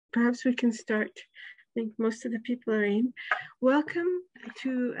perhaps we can start. I think most of the people are in. Welcome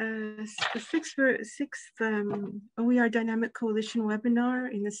to the sixth OER Dynamic Coalition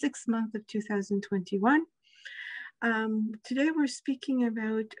webinar in the 6th month of 2021. Today we're speaking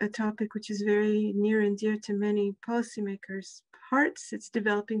about a topic which is very near and dear to many policymakers' hearts. It's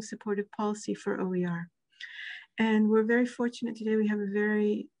developing supportive policy for OER. And we're very fortunate today. We have a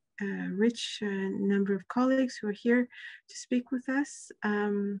very rich number of colleagues who are here to speak with us.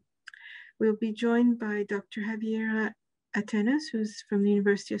 We'll be joined by Dr. Javiera Atenas, who's from the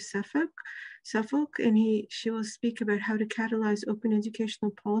University of Suffolk, and she will speak about how to catalyze open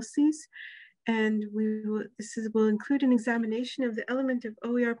educational policies. And this will include an examination of the element of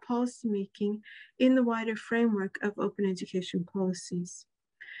OER policymaking in the wider framework of open education policies.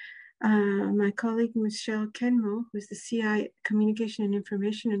 My colleague, Michel Kenmoe, who is the CI Communication and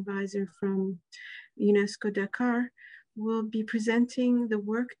Information Advisor from UNESCO Dakar, will be presenting the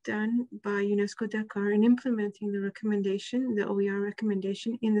work done by UNESCO Dakar in implementing the recommendation, the OER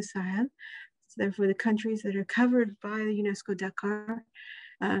recommendation in the Sahel. So therefore, the countries that are covered by the UNESCO Dakar,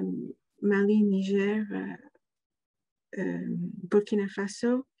 Mali, Niger, Burkina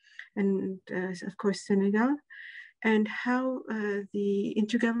Faso, and of course, Senegal, and how the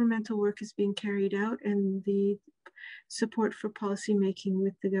intergovernmental work is being carried out and the support for policy making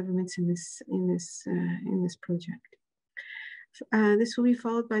with the governments in this project. This will be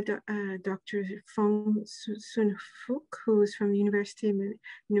followed by Dr. Fong Fook, who is from the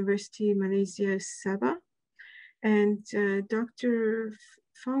Universiti Malaysia, Sabah. And Dr.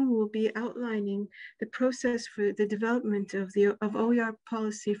 Fong will be outlining the process for the development of OER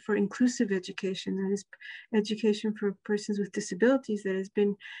policy for inclusive education, that is education for persons with disabilities, that has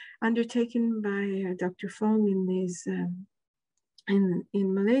been undertaken by Dr. Fong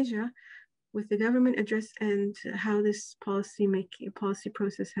in Malaysia, with the government address and how this policy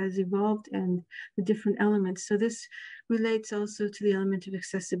process has evolved and the different elements. So this relates also to the element of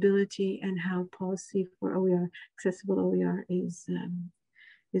accessibility and how policy for OER, accessible OER is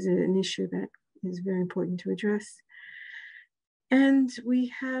an issue that is very important to address. And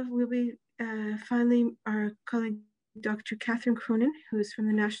we'll be finally our colleague, Dr. Cronin, who is from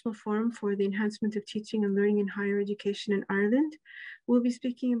the National Forum for the Enhancement of Teaching and Learning in Higher Education in Ireland. We'll be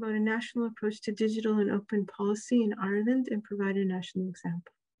speaking about a national approach to digital and open policy in Ireland and provide a national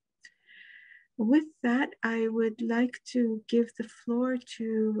example. With that, I would like to give the floor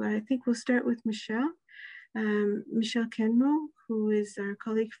to, I think we'll start with Michel. Michel Kenmoe, who is our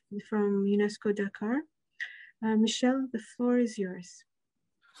colleague from UNESCO Dakar. Michel, the floor is yours.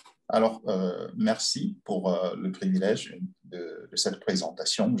 Alors, merci pour le privilège de cette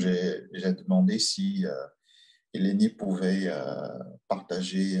présentation. J'ai demandé si Eleni pouvait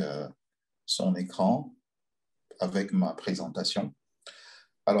partager son écran avec ma présentation.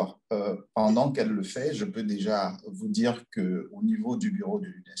 Alors, pendant qu'elle le fait, je peux déjà vous dire qu'au niveau du bureau de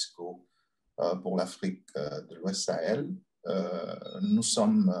l'UNESCO pour l'Afrique de l'Ouest Sahel, nous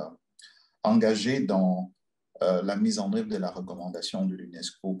sommes engagés dans la mise en œuvre de la recommandation de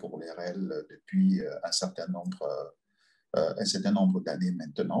l'UNESCO pour les REL depuis un certain nombre d'années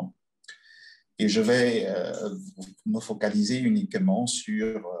maintenant. Et je vais me focaliser uniquement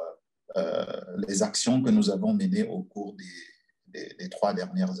sur les actions que nous avons menées au cours des 3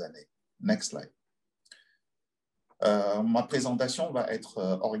 dernières années. Next slide. Ma présentation va être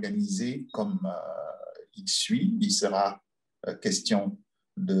organisée comme il suit. Il sera question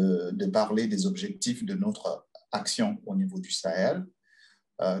de parler des objectifs de notre action au niveau du Sahel,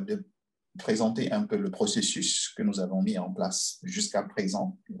 de présenter un peu le processus que nous avons mis en place jusqu'à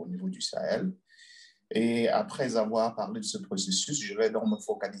présent au niveau du Sahel. Et après avoir parlé de ce processus, je vais donc me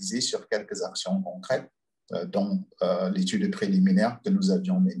focaliser sur quelques actions concrètes, dont l'étude préliminaire que nous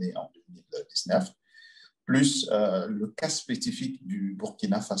avions menée en 2019, plus le cas spécifique du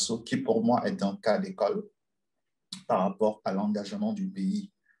Burkina Faso, qui pour moi est un cas d'école par rapport à l'engagement du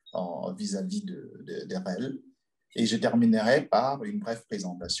pays vis-à-vis des REL. Et je terminerai par une brève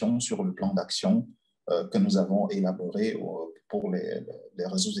présentation sur le plan d'action que nous avons élaboré pour les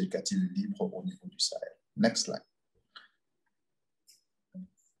réseaux éducatifs libres au niveau du Sahel. Next slide.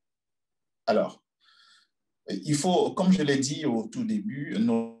 Alors, il faut, comme je l'ai dit au tout début,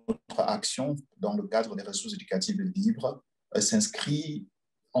 notre action dans le cadre des réseaux éducatifs libres s'inscrit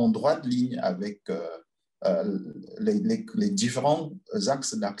en droite ligne avec les différents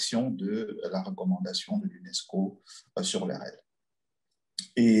axes d'action de la recommandation de l'UNESCO sur les REL.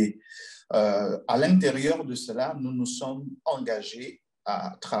 Et à l'intérieur de cela, nous nous sommes engagés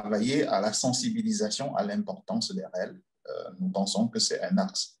à travailler à la sensibilisation à l'importance des REL. Nous pensons que c'est un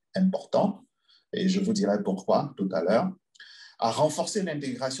axe important et je vous dirai pourquoi tout à l'heure. à renforcer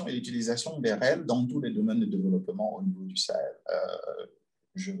l'intégration et l'utilisation des réels dans tous les domaines de développement au niveau du Sahel.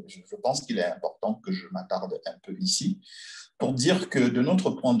 Je pense qu'il est important que je m'attarde un peu ici pour dire que de notre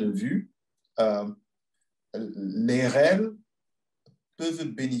point de vue, les réels peuvent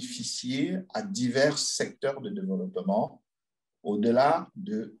bénéficier à divers secteurs de développement au-delà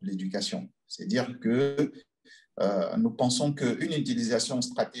de l'éducation. C'est-à-dire que nous pensons qu'une utilisation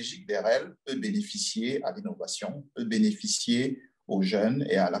stratégique des réels peut bénéficier à l'innovation, peut bénéficier aux jeunes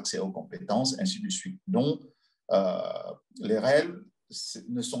et à l'accès aux compétences, ainsi de suite. Donc, les réels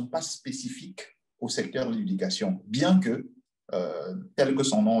ne sont pas spécifiques au secteur de l'éducation, bien que, tel que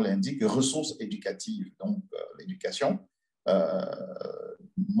son nom l'indique, ressources éducatives, donc l'éducation,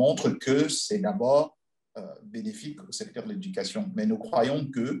 montre que c'est d'abord bénéfique au secteur de l'éducation. Mais nous croyons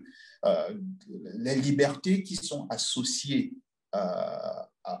que les libertés qui sont associées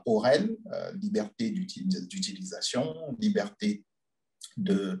au REL, liberté d'utilisation, liberté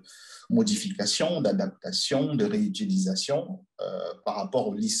de modification, d'adaptation, de réutilisation par rapport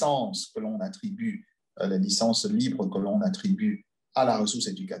aux licences que l'on attribue, les licences libres que l'on attribue à la ressource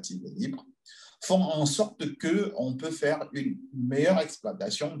éducative libre, font en sorte qu'on peut faire une meilleure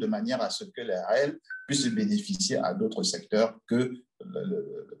exploitation de manière à ce que les REL puissent bénéficier à d'autres secteurs que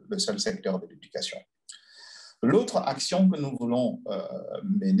le seul secteur de l'éducation. L'autre action que nous voulons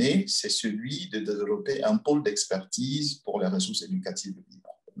mener, c'est celui de développer un pôle d'expertise pour les ressources éducatives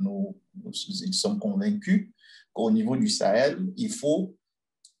libres. Nous sommes convaincus qu'au niveau du Sahel, il faut,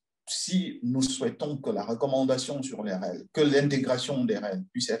 si nous souhaitons que la recommandation sur les REL, que l'intégration des REL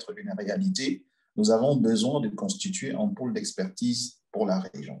puisse être une réalité, nous avons besoin de constituer un pôle d'expertise pour la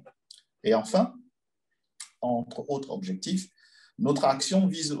région. Et enfin, entre autres objectifs, notre action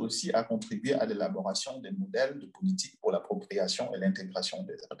vise aussi à contribuer à l'élaboration des modèles de politique pour l'appropriation et l'intégration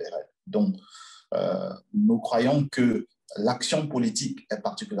des REL. Donc, nous croyons que l'action politique est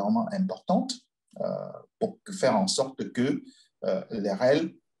particulièrement importante pour faire en sorte que les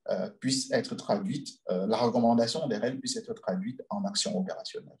REL puissent être traduites, la recommandation des REL puisse être traduite en action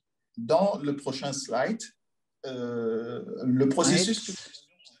opérationnelle. Dans le prochain slide, le processus...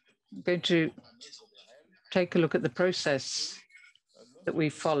 I'm going to take a look at the process that we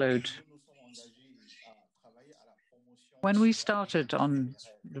followed. When we started on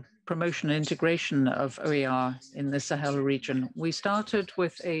the promotion and integration of OER in the Sahel region, we started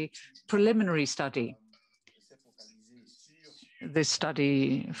with a preliminary study. This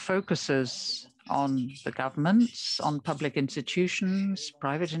study focuses on the governments, on public institutions,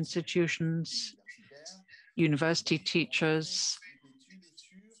 private institutions, university teachers.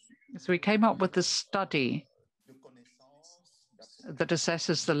 So we came up with a study that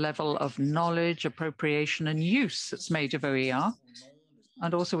assesses the level of knowledge, appropriation, and use that's made of OER.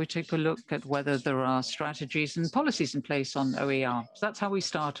 And also we take a look at whether there are strategies and policies in place on OER. So that's how we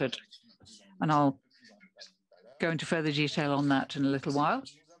started. And I'll go into further detail on that in a little while.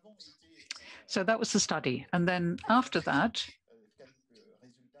 So that was the study. And then after that,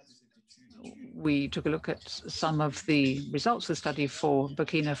 we took a look at some of the results of the study for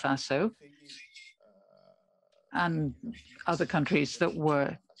Burkina Faso and other countries that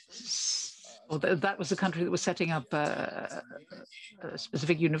were, or that was the country that was setting up a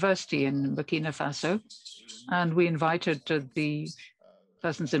specific university in Burkina Faso. And we invited the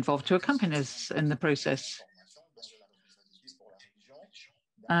persons involved to accompany us in the process.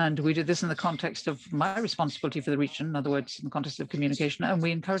 And we did this in the context of my responsibility for the region, in other words, in the context of communication, and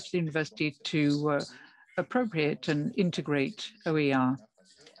we encouraged the university to appropriate and integrate OER.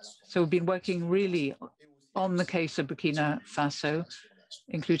 So we've been working really on the case of Burkina Faso,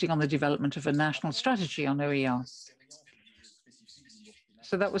 including on the development of a national strategy on OER.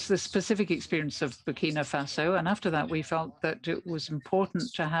 So that was the specific experience of Burkina Faso. And after that, we felt that it was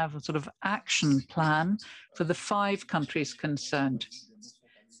important to have a sort of action plan for the 5 countries concerned.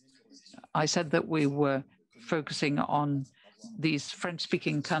 I said that we were focusing on these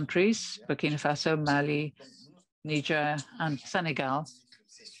French-speaking countries, Burkina Faso, Mali, Niger, and Senegal.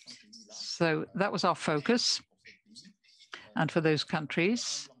 So that was our focus. And for those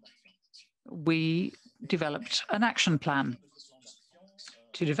countries, we developed an action plan.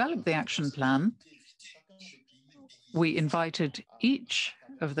 To develop the action plan, we invited each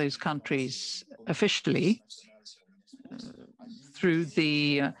of those countries officially through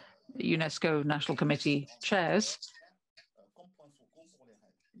the UNESCO National Committee chairs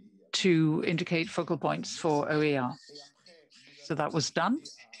to indicate focal points for OER. So that was done.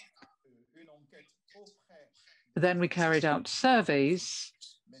 Then we carried out surveys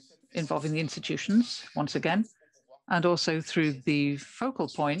involving the institutions, once again, and also through the focal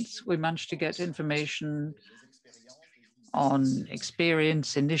points, we managed to get information on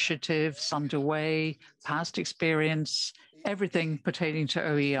experience, initiatives underway, past experience, everything pertaining to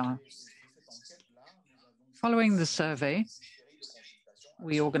OER. Following the survey,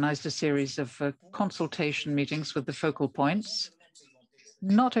 we organized a series of consultation meetings with the focal points,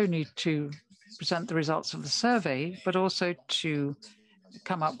 not only to present the results of the survey, but also to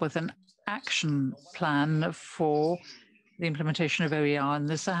come up with an action plan for the implementation of OER in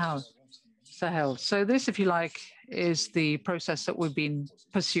the Sahel. So this, if you like, is the process that we've been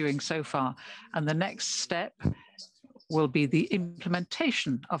pursuing so far. And the next step will be the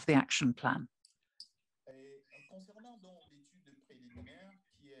implementation of the action plan.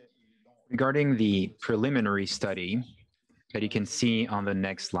 Regarding the preliminary study that you can see on the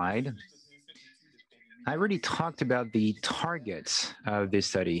next slide, I already talked about the targets of this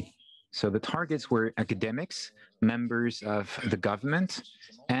study. So the targets were academics, members of the government,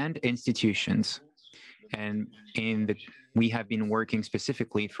 and institutions. And we have been working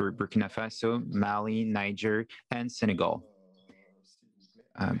specifically for Burkina Faso, Mali, Niger, and Senegal.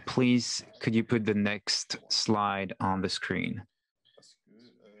 Please, could you put the next slide on the screen?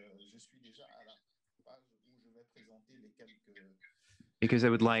 Because I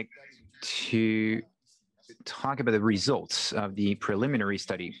would like to talk about the results of the preliminary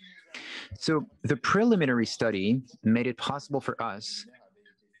study. So the preliminary study made it possible for us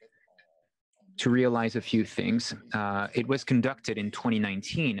to realize a few things. It was conducted in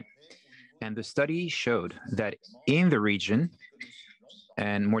 2019, and the study showed that in the region,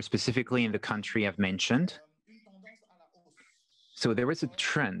 and more specifically in the country I've mentioned, so there was a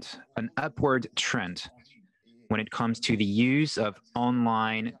trend, an upward trend, when it comes to the use of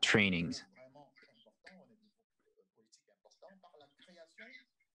online trainings.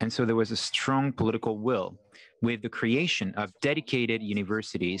 And so there was a strong political will with the creation of dedicated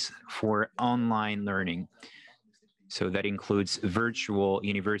universities for online learning. So that includes virtual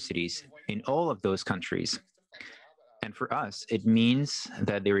universities in all of those countries. And for us, it means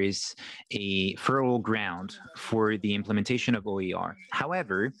that there is a fertile ground for the implementation of OER.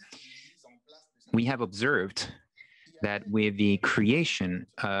 However, we have observed that with the creation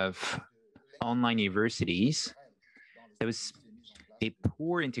of online universities, there was a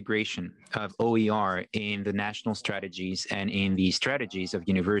poor integration of OER in the national strategies and in the strategies of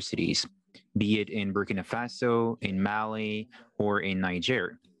universities, be it in Burkina Faso, in Mali, or in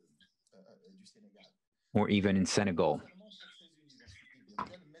Niger, or even in Senegal.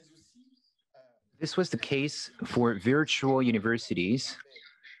 This was the case for virtual universities,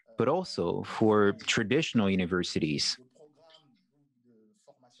 but also for traditional universities.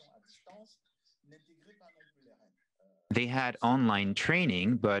 They had online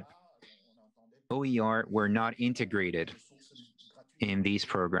training, but OER were not integrated in these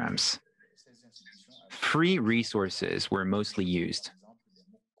programs. Free resources were mostly used.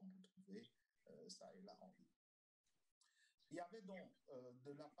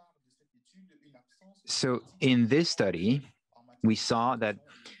 So in this study, we saw that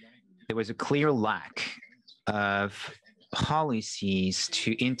there was a clear lack of policies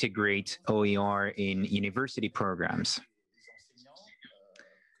to integrate OER in university programs.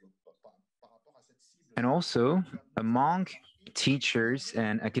 And also, among teachers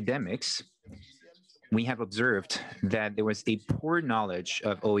and academics, we have observed that there was a poor knowledge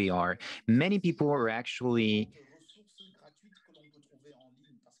of OER. Many people were actually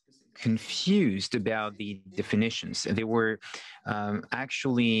confused about the definitions. They were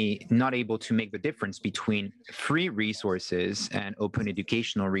actually not able to make the difference between free resources and open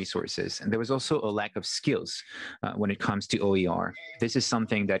educational resources. And there was also a lack of skills when it comes to OER. This is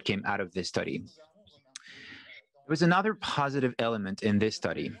something that came out of this study. There was another positive element in this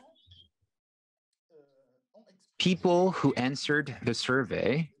study. People who answered the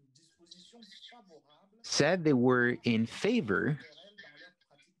survey said they were in favor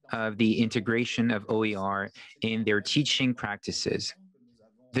of the integration of OER in their teaching practices.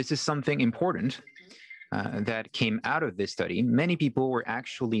 This is something important that came out of this study. Many people were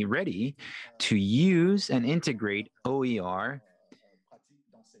actually ready to use and integrate OER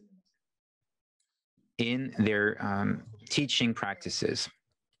in their teaching practices.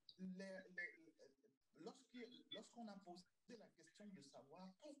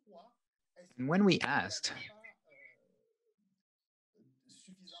 And when we asked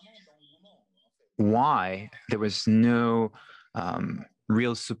why there was no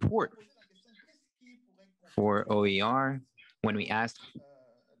real support for OER, when we asked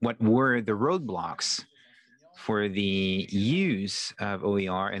what were the roadblocks for the use of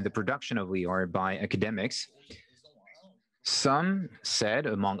OER and the production of OER by academics, some said,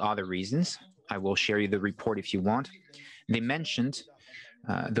 among other reasons, I will share you the report if you want, They mentioned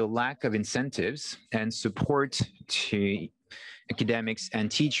the lack of incentives and support to academics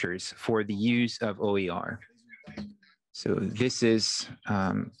and teachers for the use of OER. So this is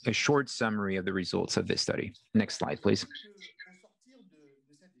a short summary of the results of this study. Next slide, please.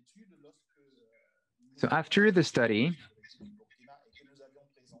 So after the study,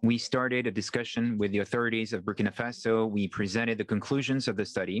 we started a discussion with the authorities of Burkina Faso. We presented the conclusions of the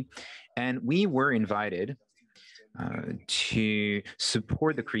study, and we were invited to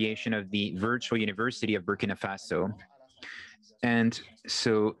support the creation of the virtual University of Burkina Faso. And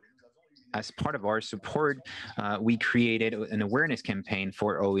so as part of our support, we created an awareness campaign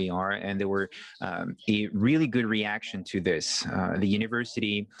for OER, and there were a really good reaction to this. The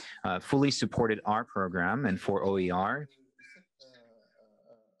university fully supported our program and for OER.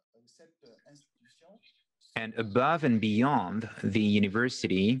 And above and beyond the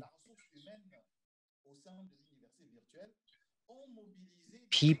university,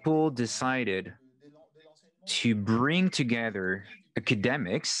 people decided to bring together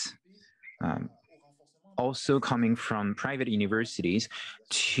academics, also coming from private universities,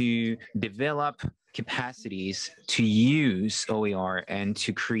 to develop capacities to use OER and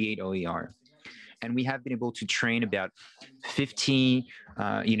to create OER. And we have been able to train about 50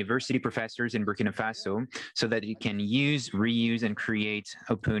 university professors in Burkina Faso so that they can use, reuse, and create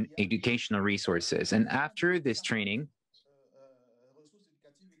open educational resources. And after this training,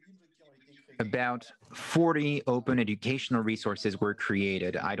 about 40 open educational resources were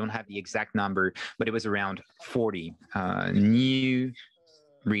created. I don't have the exact number, but it was around 40 new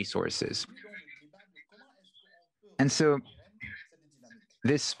resources. And so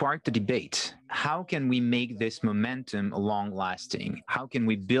this sparked a debate. How can we make this momentum long-lasting? How can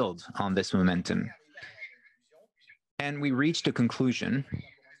we build on this momentum? And we reached a conclusion.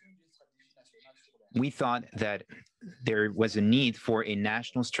 We thought that there was a need for a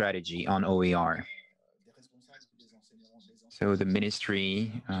national strategy on OER. So the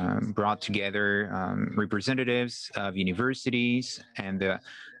ministry brought together representatives of universities and the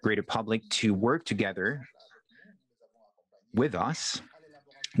greater public to work together with us.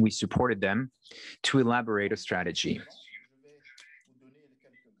 We supported them to elaborate a strategy.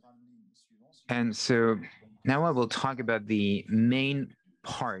 And so now I will talk about the main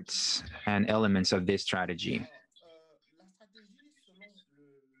parts and elements of this strategy.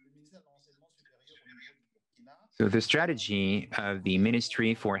 So the strategy of the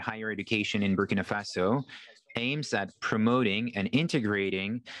Ministry for Higher Education in Burkina Faso aims at promoting and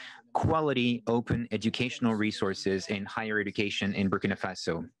integrating quality open educational resources in higher education in Burkina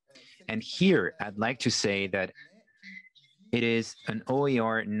Faso. And here I'd like to say that it is an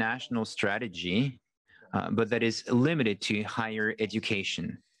OER national strategy, but that is limited to higher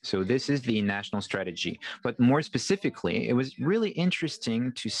education. So this is the national strategy. But more specifically, it was really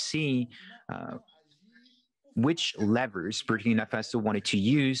interesting to see which levers Burkina Faso wanted to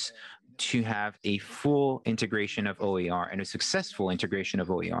use to have a full integration of OER and a successful integration of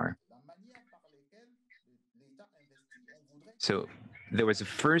OER. So there was a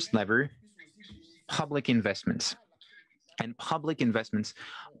first lever, public investments. And public investments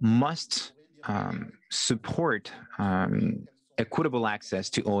must support equitable access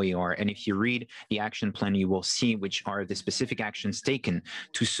to OER. And if you read the action plan, you will see which are the specific actions taken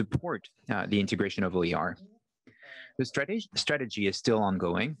to support the integration of OER. The strategy is still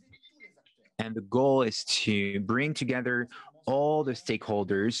ongoing, and the goal is to bring together all the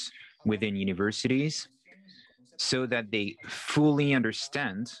stakeholders within universities so that they fully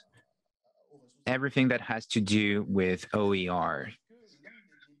understand everything that has to do with OER.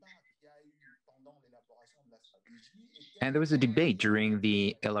 And there was a debate during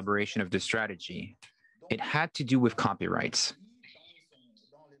the elaboration of the strategy. It had to do with copyrights.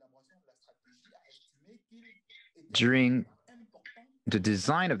 During the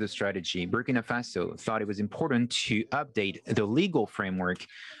design of the strategy, Burkina Faso thought it was important to update the legal framework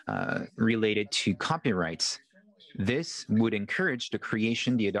related to copyrights. This would encourage the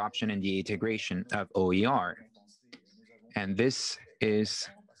creation, the adoption, and the integration of OER. And this is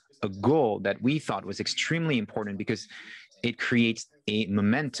a goal that we thought was extremely important because it creates a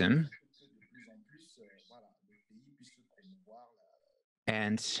momentum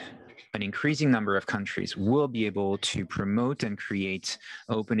and an increasing number of countries will be able to promote and create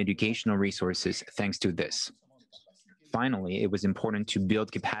open educational resources thanks to this. Finally, it was important to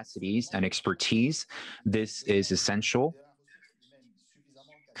build capacities and expertise. This is essential.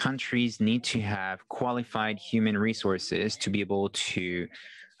 Countries need to have qualified human resources to be able to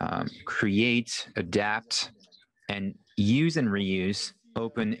create, adapt, and use and reuse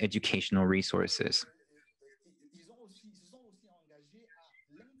open educational resources.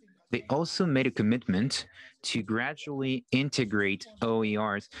 They also made a commitment to gradually integrate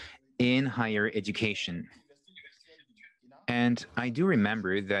OERs in higher education. And I do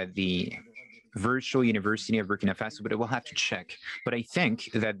remember that the virtual university of Burkina Faso, but I will have to check. But I think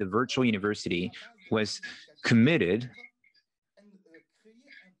that the virtual university was committed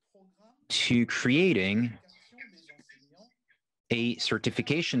to creating a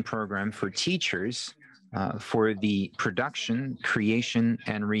certification program for teachers for the production, creation,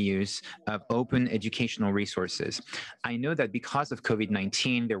 and reuse of open educational resources. I know that because of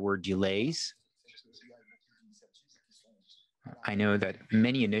COVID-19, there were delays. I know that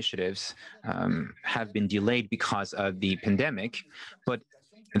many initiatives have been delayed because of the pandemic, but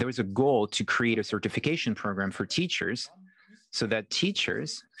there was a goal to create a certification program for teachers so that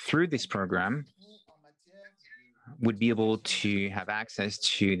teachers, through this program, would be able to have access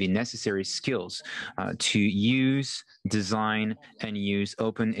to the necessary skills to use, design, and use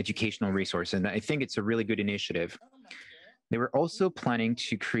open educational resources. And I think it's a really good initiative. They were also planning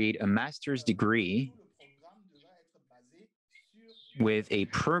to create a master's degree with a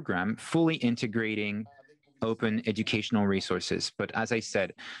program fully integrating open educational resources. But as I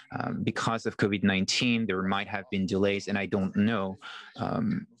said, because of COVID-19, there might have been delays, and I don't know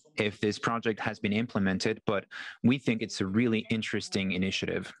if this project has been implemented, but we think it's a really interesting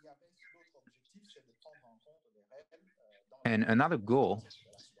initiative. And another goal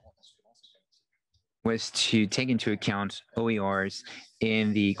was to take into account OERs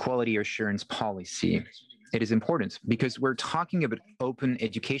in the quality assurance policy. It is important because we're talking about open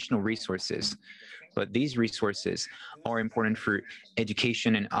educational resources, but these resources are important for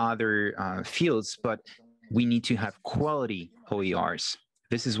education and other fields, but we need to have quality OERs.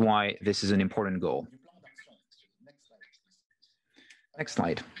 This is why this is an important goal. Next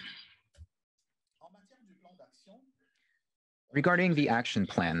slide. Regarding the action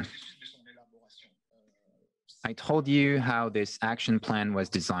plan, I told you how this action plan was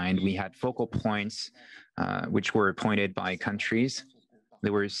designed. We had focal points, which were appointed by countries.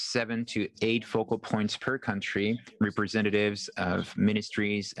 There were 7 to 8 focal points per country, representatives of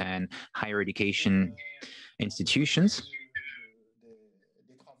ministries and higher education institutions.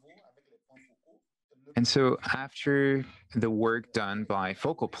 And so after the work done by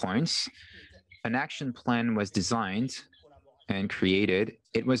focal points, an action plan was designed and created.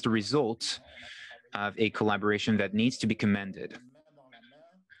 It was the result of a collaboration that needs to be commended.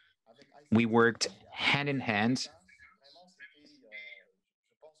 We worked hand in hand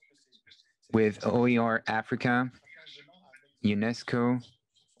with OER Africa, UNESCO.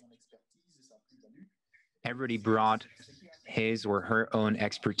 Everybody brought his or her own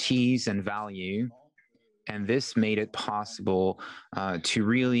expertise and value, and this made it possible to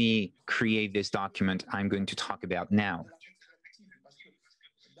really create this document I'm going to talk about now.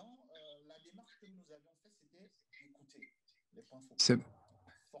 So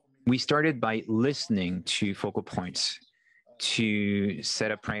we started by listening to focal points to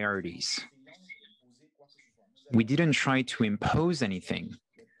set up priorities. We didn't try to impose anything.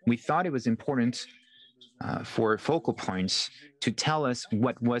 We thought it was important for focal points to tell us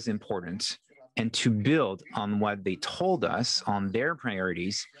what was important and to build on what they told us on their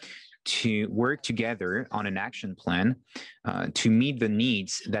priorities to work together on an action plan to meet the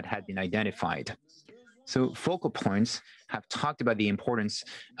needs that had been identified. So focal points have talked about the importance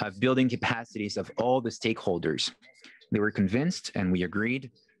of building capacities of all the stakeholders. They were convinced, and we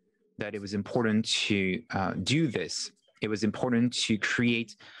agreed, that it was important to do this. It was important to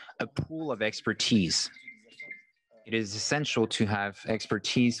create a pool of expertise. It is essential to have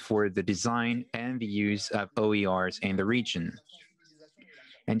expertise for the design and the use of OERs in the region.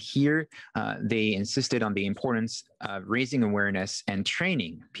 And here, they insisted on the importance of raising awareness and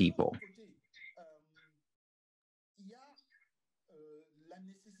training people.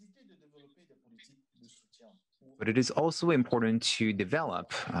 But it is also important to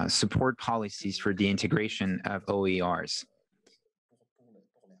develop support policies for the integration of OERs.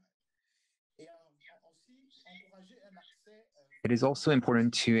 It is also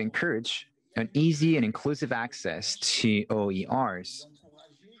important to encourage an easy and inclusive access to OERs.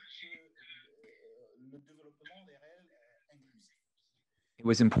 It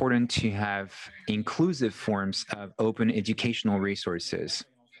was important to have inclusive forms of open educational resources.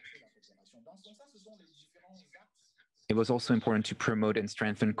 It was also important to promote and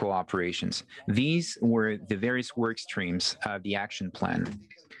strengthen cooperations. These were the various work streams of the action plan.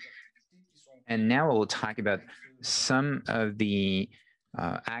 And now I will talk about some of the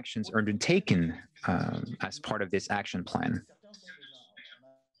actions undertaken as part of this action plan.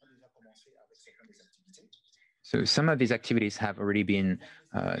 So some of these activities have already been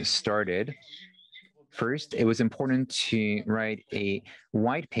started, first, it was important to write a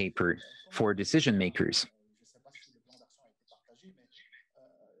white paper for decision makers.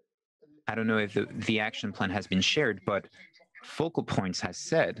 I don't know if the action plan has been shared, but Focal Points has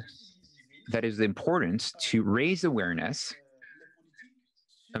said that it is important to raise awareness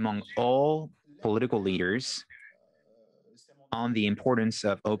among all political leaders on the importance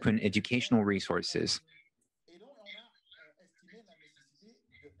of open educational resources.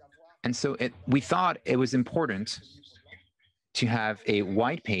 And so we thought it was important to have a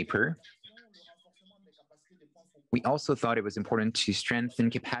white paper. We also thought it was important to strengthen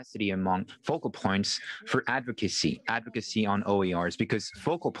capacity among focal points for advocacy on OERs, because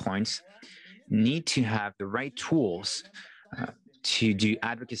focal points need to have the right tools to do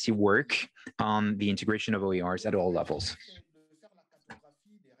advocacy work on the integration of OERs at all levels.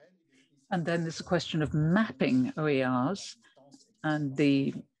 And then there's a question of mapping OERs and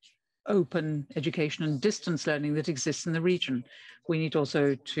the open education and distance learning that exists in the region. We need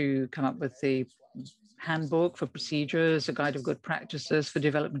also to come up with the handbook for procedures, a guide of good practices for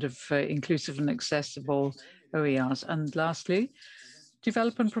development of inclusive and accessible OERs. And lastly,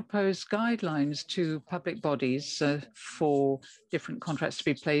 develop and propose guidelines to public bodies for different contracts to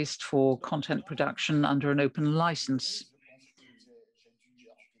be placed for content production under an open license.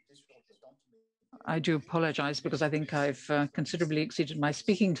 I do apologize because I think I've considerably exceeded my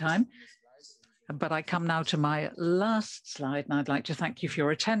speaking time, but I come now to my last slide, and I'd like to thank you for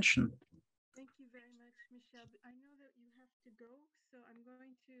your attention. Thank you very much, Michel. I know that you have to go, so I'm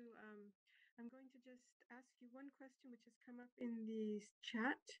going to just ask you one question which has come up in the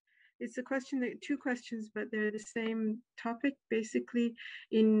chat. It's a question that two questions, but they're the same topic, basically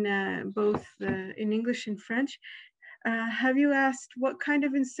in both in English and French. Have you asked what kind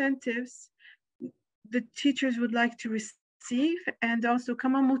of incentives the teachers would like to receive, and also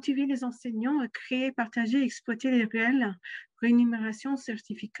comment motiver les enseignants à créer, partager, exploiter les réels, rémunération,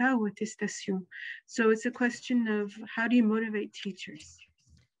 certificat ou attestation. So it's a question of how do you motivate teachers?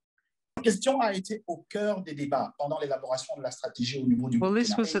 La question a été au cœur des débats pendant l'élaboration de la stratégie au niveau du Well,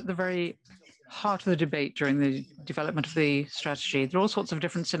 this was at the very heart of the debate during the development of the strategy. There are all sorts of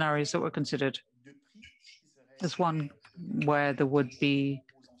different scenarios that were considered. There's one where there would be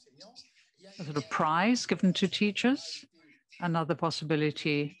a sort of prize given to teachers. Another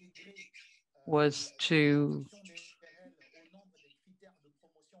possibility was to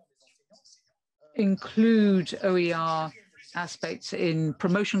include OER aspects in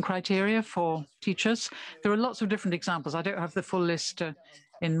promotion criteria for teachers. There are lots of different examples. I don't have the full list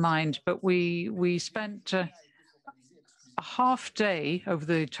in mind, but we spent a half day over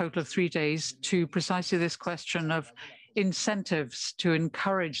the total of 3 days to precisely this question of incentives to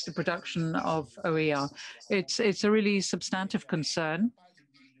encourage the production of OER. It's a really substantive concern.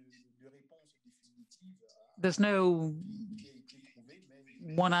 There's no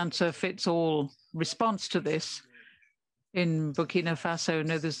one answer fits all response to this. In Burkina Faso,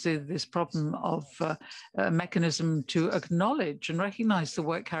 no, there's this problem of a mechanism to acknowledge and recognize the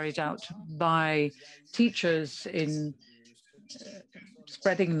work carried out by teachers in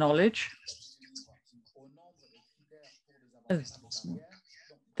spreading knowledge.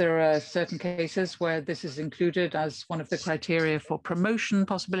 There are certain cases where this is included as one of the criteria for promotion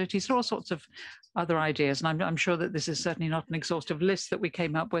possibilities. There are all sorts of other ideas, and I'm sure that this is certainly not an exhaustive list that we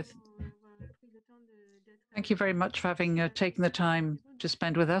came up with. Thank you very much for having taken the time to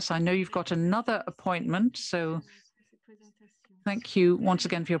spend with us. I know you've got another appointment, so thank you once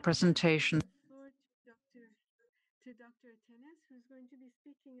again for your presentation. To Dr. Atenas, who's going to be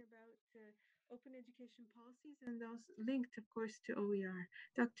speaking about open education policies and those linked, of course, to OER.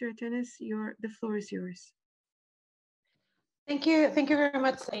 Dr. Atenas, the floor is yours. Thank you very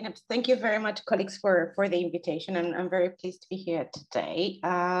much, Zainab. Thank you very much, colleagues, for the invitation. I'm very pleased to be here today.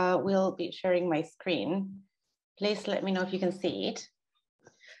 We'll be sharing my screen. Please let me know if you can see it.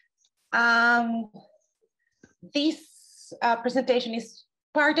 This presentation is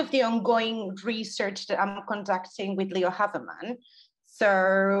part of the ongoing research that I'm conducting with Leo Havemann.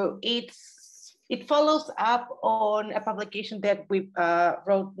 So it follows up on a publication that we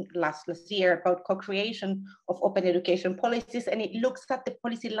wrote last year about co-creation of open education policies, and it looks at the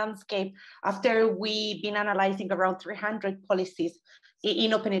policy landscape after we've been analyzing around 300 policies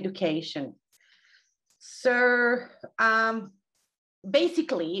in open education. So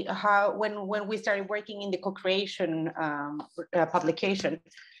basically, when we started working in the co-creation publication,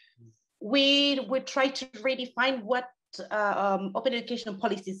 we would try to redefine what open education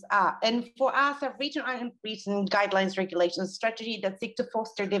policies are. And for us, a region and region guidelines, regulations, strategy that seek to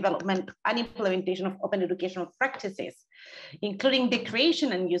foster development and implementation of open educational practices, including the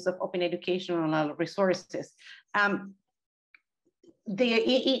creation and use of open educational resources.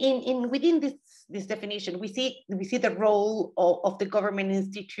 Within this definition, we see the role of the government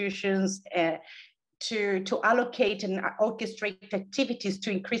institutions to allocate and orchestrate activities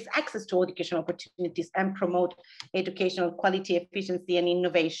to increase access to educational opportunities and promote educational quality, efficiency, and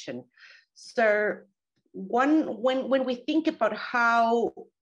innovation. So when we think about how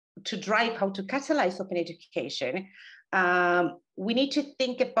to catalyze open education, we need to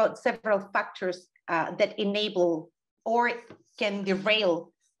think about several factors that enable or can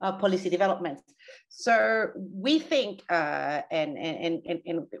derail policy developments. So we think,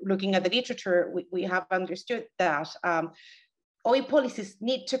 and looking at the literature, we have understood that OE policies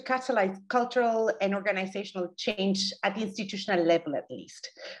need to catalyze cultural and organizational change at the institutional level, at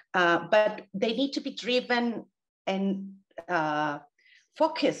least. But they need to be driven and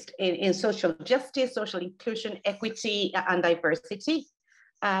focused in social justice, social inclusion, equity, and diversity.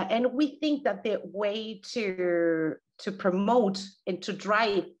 And we think that the way to promote and to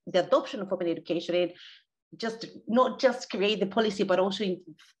drive the adoption of open education and not just create the policy, but also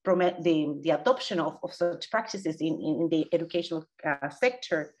promote the adoption of such practices in the educational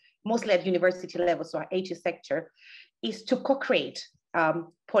sector, mostly at university level, so our HE sector, is to co-create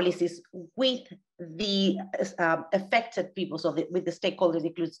policies with the affected people, so with the stakeholders,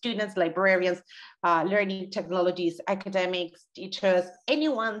 include students, librarians, learning technologies, academics, teachers,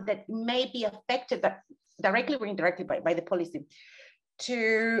 anyone that may be affected directly or indirectly by the policy,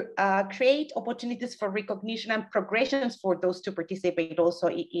 to create opportunities for recognition and progressions for those to participate also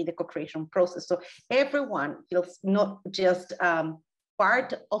in the co-creation process. So everyone feels not just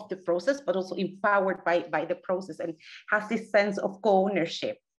part of the process, but also empowered by the process and has this sense of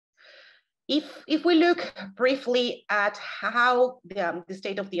co-ownership. If we look briefly at how the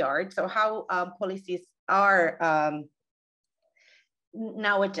state of the art, so how policies are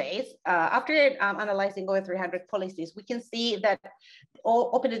nowadays, after analyzing over 300 policies, we can see that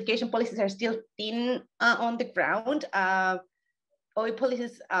all open education policies are still thin on the ground. OE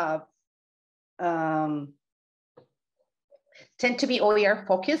policies tend to be OER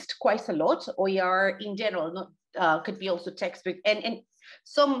focused quite a lot. OER in general could be also textbook, and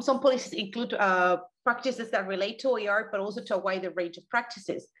some policies include practices that relate to OER, but also to a wider range of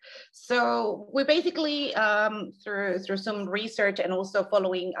practices. So we basically, through some research and also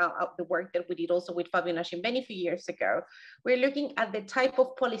following the work that we did also with Fabio Nascimbeni a few years ago, we're looking at the type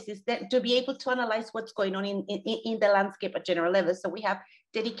of policies that to be able to analyze what's going on in the landscape at general level. So we have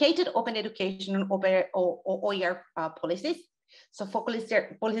dedicated open education and OER policies. So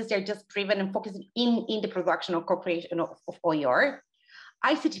policies are just driven and focused in the production or co-creation of OER.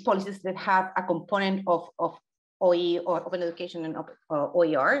 ICT policies that have a component of OE or open education and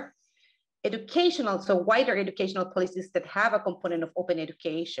OER. Educational, so wider educational policies that have a component of open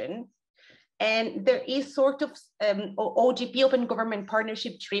education. And there is sort of OGP, open government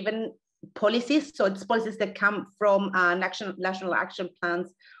partnership driven policies. So it's policies that come from national action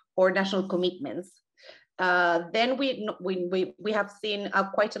plans or national commitments. Then we have seen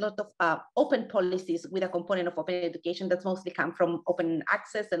quite a lot of open policies with a component of open education that's mostly come from open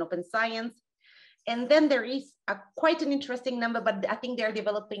access and open science. And then there is quite an interesting number, but I think they're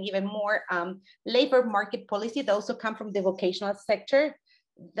developing even more labor market policy that also come from the vocational sector,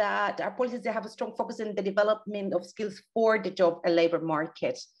 that are policies that have a strong focus in the development of skills for the job and labor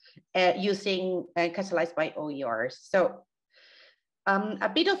market using catalyzed by OERs. So a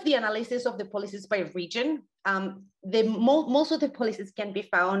bit of the analysis of the policies by region. Most of the policies can be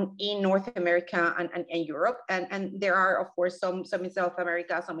found in North America and Europe, and there are, of course, some in South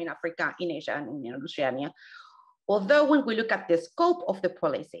America, some in Africa, in Asia, and in Oceania. Although when we look at the scope of the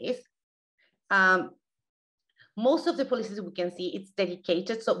policies, most of the policies we can see it's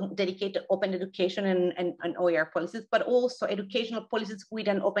dedicated, so dedicated open education and OER policies, but also educational policies with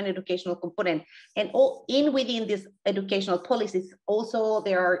an open educational component. And within these educational policies, also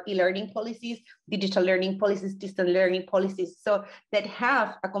there are e-learning policies, digital learning policies, distant learning policies, so that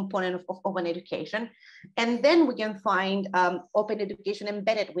have a component of open education. And then we can find open education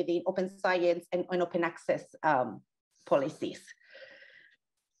embedded within open science and open access policies.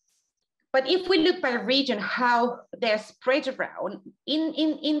 But if we look by region, how they're spread around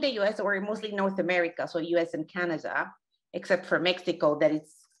in the US or mostly North America, so US and Canada, except for Mexico, that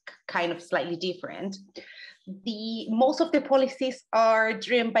it's kind of slightly different. Most of the policies are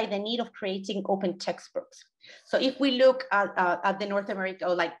driven by the need of creating open textbooks. So if we look at the North America,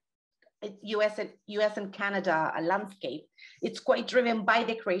 or like US and Canada landscape, it's quite driven by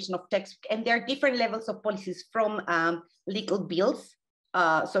the creation of textbooks, and there are different levels of policies from legal bills,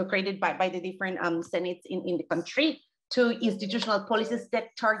 so created by the different senates in the country, to institutional policies that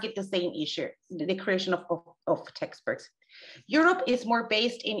target the same issue, the creation of textbooks. Europe is more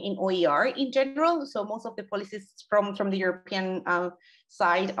based in OER in general, so most of the policies from the European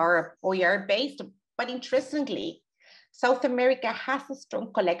side are OER based, but interestingly, South America has a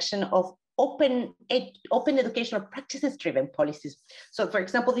strong collection of open educational practices driven policies. So for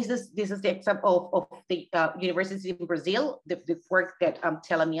example, this is the example of the universities in Brazil, the work that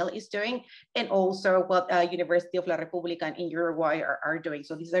Telamil is doing, and also what University of La República in Uruguay are doing.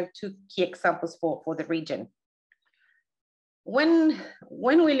 So these are two key examples for the region. When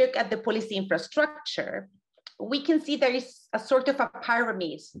we look at the policy infrastructure, we can see there is a sort of a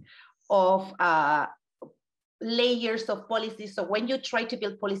pyramid of layers of policy. So when you try to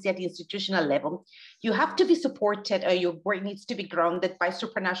build policy at the institutional level, you have to be supported, or your work needs to be grounded by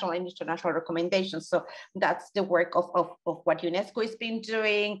supranational and international recommendations. So that's the work of what UNESCO has been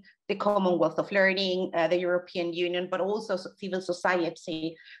doing, the Commonwealth of Learning, the European Union, but also civil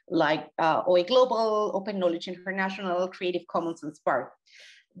society like OE Global, Open Knowledge International, Creative Commons, and Spark.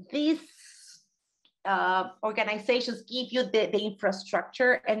 These organizations give you the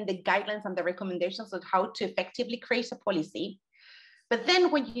infrastructure and the guidelines and the recommendations on how to effectively create a policy. But then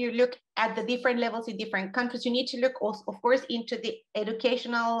when you look at the different levels in different countries, you need to look also, of course, into the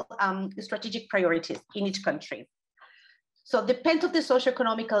educational strategic priorities in each country. So depends on the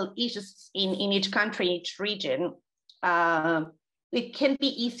socioeconomical issues in each country, each region, it can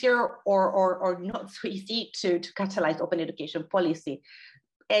be easier or not so easy to catalyze open education policy.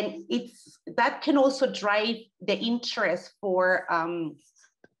 And that can also drive the interest for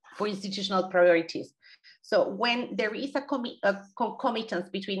institutional priorities. So when there is a concomitance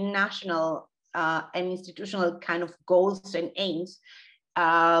between national and institutional kind of goals and aims,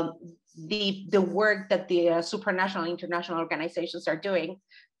 the work that the supranational international organizations are doing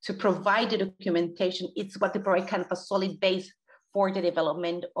to provide the documentation, it's what they provide kind of a solid base for the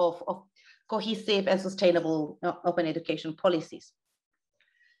development of cohesive and sustainable open education policies.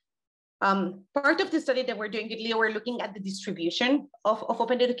 Part of the study that we're doing, we're looking at the distribution of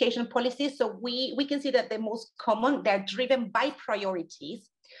open education policies. So we can see that the most common, they're driven by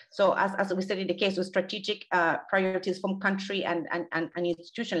priorities. So as we studied the case with strategic priorities from country and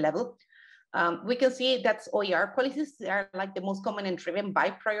institution level, we can see that's OER policies. They are like the most common and driven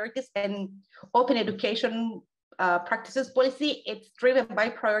by priorities, and open education practices policy, it's driven by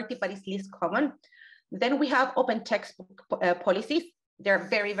priority, but it's least common. Then we have open textbook policies. They're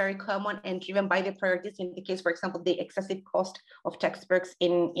very, very common and driven by the priorities. In the case, for example, the excessive cost of textbooks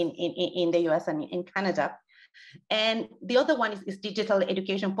in the US and in Canada. And the other one is digital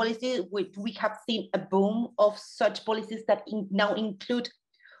education policy, which we have seen a boom of such policies that now include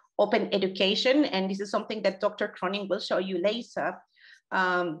open education. And this is something that Dr. Cronin will show you later,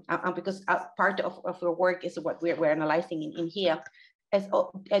 because part of the work is what we're analyzing in here, as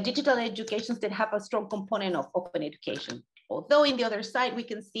digital educations that have a strong component of open education. Although in the other side, we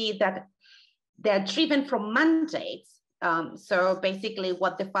can see that they're driven from mandates. So basically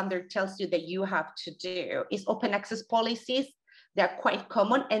what the funder tells you that you have to do is open access policies. They're quite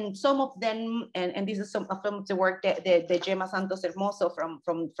common, and some of them, and this is some of the work that the Gemma Santos Hermoso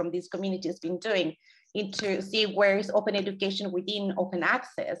from this community has been doing, into see where is open education within open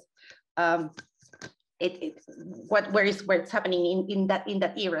access. Where it's happening in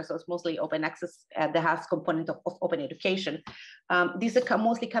that era. So it's mostly open access that has component of open education. These are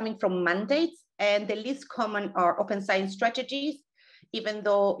mostly coming from mandates, and the least common are open science strategies, even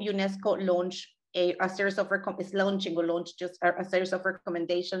though UNESCO launched a series of launched a series of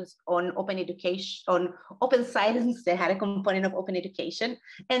recommendations on open education, on open science that had a component of open education.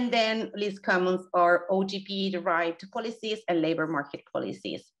 And then least commons are OGP derived policies and labor market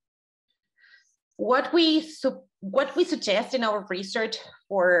policies. What we suggest in our research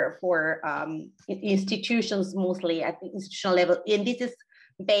for institutions, mostly at the institutional level, and this is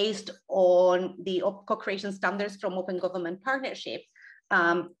based on the co-creation standards from Open Government Partnership,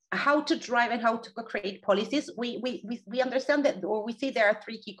 how to drive and how to co-create policies. We understand that, or we see there are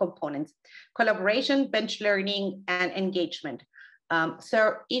three key components: collaboration, bench learning, and engagement.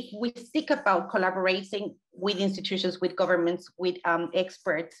 So if we think about collaborating with institutions, with governments, with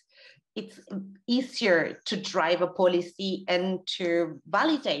experts, it's easier to drive a policy and to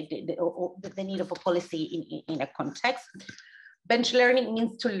validate the need of a policy in a context. Bench learning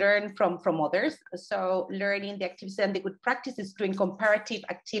means to learn from others. So learning the activities and the good practices, doing comparative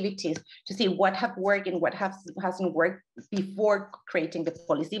activities to see what have worked and what hasn't worked before creating the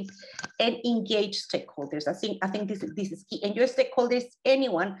policy, and engage stakeholders. I think this is key. And your stakeholders,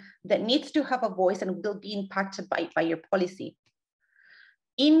 anyone that needs to have a voice and will be impacted by your policy.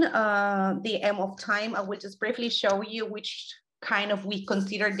 In the aim of time, I will just briefly show you which kind of we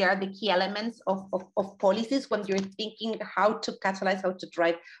consider they are the key elements of policies when you're thinking how to catalyze, how to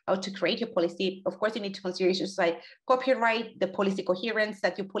drive, how to create your policy. Of course, you need to consider issues like copyright, the policy coherence,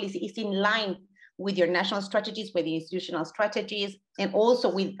 that your policy is in line with your national strategies, with the institutional strategies, and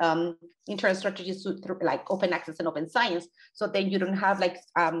also with internal strategies through like open access and open science. So then you don't have like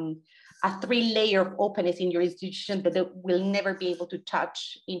a 3-layer of openness in your institution that they will never be able to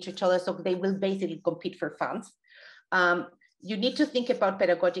touch into each other. So they will basically compete for funds. You need to think about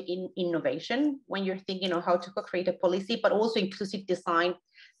pedagogic innovation when you're thinking of how to co-create a policy, but also inclusive design,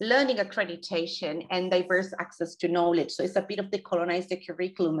 learning accreditation, and diverse access to knowledge. So it's a bit of decolonize the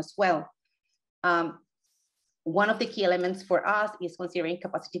curriculum as well. One of the key elements for us is considering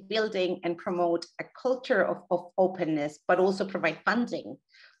capacity building and promote a culture of openness, but also provide funding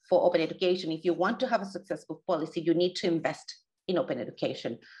for open education. If you want to have a successful policy, you need to invest in open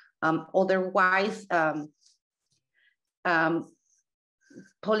education. Otherwise,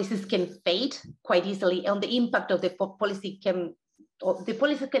 policies can fade quite easily, and the impact of the policy can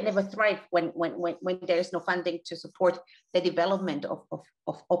never thrive when there is no funding to support the development of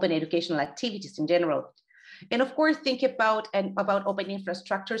open educational activities in general. And of course, think about open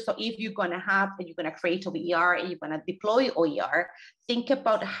infrastructure. So if you're going to create OER and you're going to deploy OER, think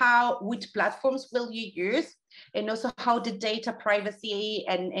about which platforms will you use, and also how the data privacy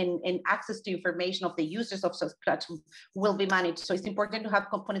and access to information of the users of such platforms will be managed. So it's important to have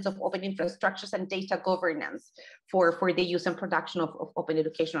components of open infrastructures and data governance for the use and production of open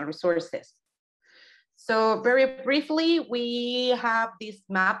educational resources. So very briefly, we have this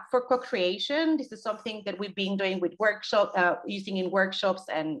map for co-creation. This is something that we've been doing with using in workshops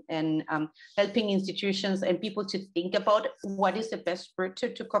and helping institutions and people to think about what is the best route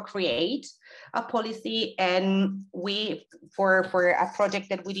to co-create a policy. And for a project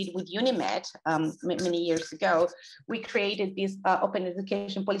that we did with UNIMED many years ago, we created this open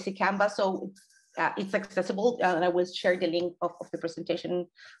education policy canvas. So it's accessible, and I will share the link of the presentation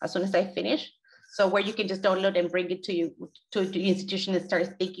as soon as I finish. So where you can just download and bring it to the institution and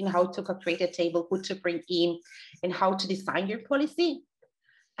start thinking how to create a table, who to bring in, and how to design your policy.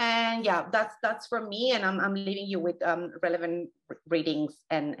 And yeah, that's from me, and I'm leaving you with relevant readings.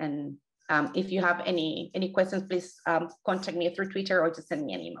 And if you have any questions, please contact me through Twitter or just send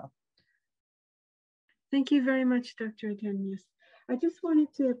me an email. Thank you very much, Dr. Atenas. I just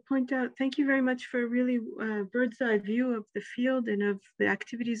wanted to point out, thank you very much for a really bird's eye view of the field and of the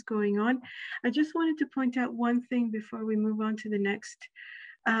activities going on. I just wanted to point out one thing before we move on to the next.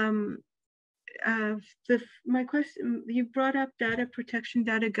 My question, you brought up data protection,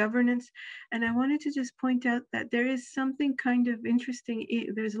 data governance, and I wanted to just point out that there is something kind of interesting.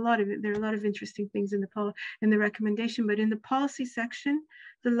 There are a lot of interesting things in the recommendation, but in the policy section,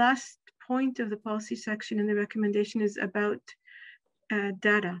 the last point of the policy section in the recommendation is about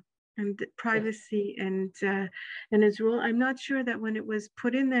data and privacy and its role. I'm not sure that when it was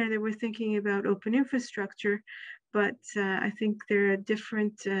put in there, they were thinking about open infrastructure, but I think there are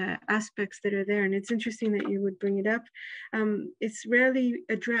different aspects that are there, and it's interesting that you would bring it up. It's rarely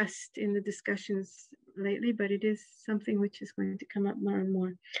addressed in the discussions lately, but it is something which is going to come up more and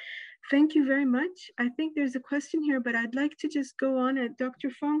more. Thank you very much. I think there's a question here, but I'd like to just go on.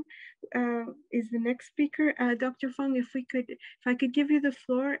 Dr. Fong is the next speaker. Dr. Fong, if I could give you the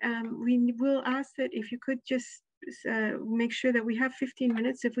floor, we will ask that if you could just make sure that we have 15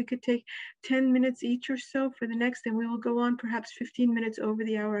 minutes. If we could take 10 minutes each or so for the next, and we will go on perhaps 15 minutes over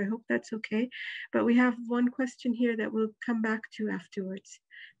the hour. I hope that's okay. But we have one question here that we'll come back to afterwards.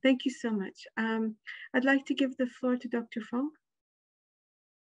 Thank you so much. I'd like to give the floor to Dr. Fong.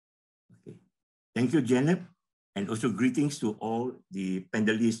 Okay. Thank you, Janet, and also greetings to all the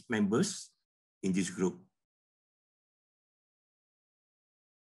panelist members in this group.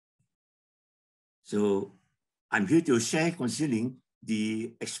 So I'm here to share concerning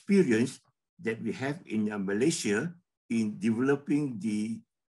the experience that we have in Malaysia in developing the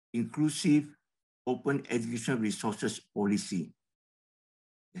inclusive open educational resources policy.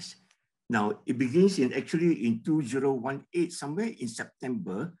 Yes. Now, it begins actually in 2018, somewhere in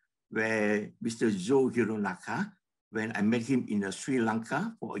September, where Mr. Zo Hironaka, when I met him in Sri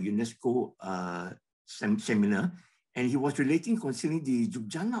Lanka for a UNESCO seminar, and he was relating concerning the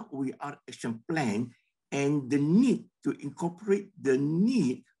Jogjakarta OER action plan and the need to incorporate the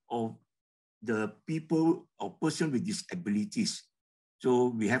need of the people or person with disabilities. So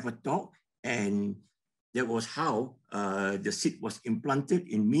we have a talk, and that was how the seed was implanted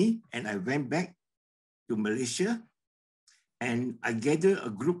in me, and I went back to Malaysia, and I gathered a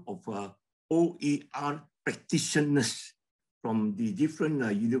group of OER practitioners from the different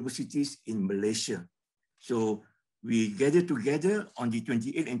universities in Malaysia. So we gathered together on the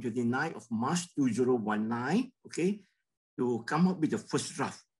 28th and 29th of March 2019, okay, to come up with the first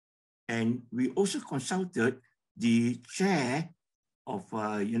draft. And we also consulted the chair of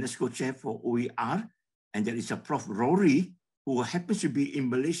UNESCO chair for OER, and there is a Prof. Rory, who happens to be in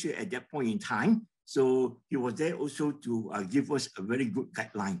Malaysia at that point in time. So he was there also to give us a very good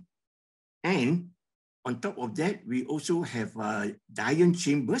guideline. And on top of that, we also have Diane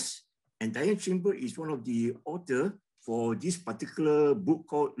Chambers. And Diane Chambers is one of the authors for this particular book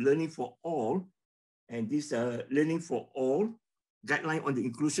called Learning for All. And this Learning for All guideline on the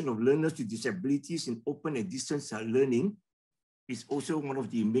inclusion of learners with disabilities in open and distance learning is also one of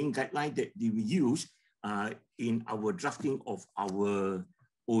the main guidelines that we use in our drafting of our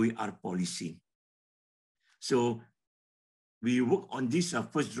OER policy. So we worked on this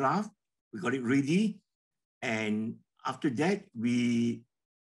first draft, we got it ready, and after that we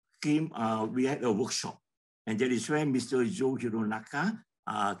had a workshop, and that is when Mr. Joe Hironaka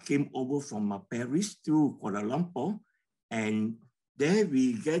came over from Paris to Kuala Lumpur, and there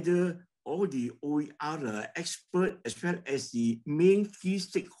we gather all the OER experts as well as the main key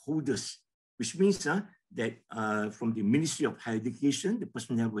stakeholders, which means that from the Ministry of Higher Education, the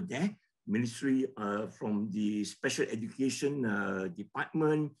personnel were there, Ministry from the Special Education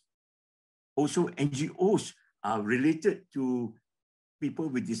Department, also NGOs related to people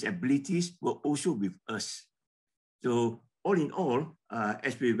with disabilities were also with us. So all in all,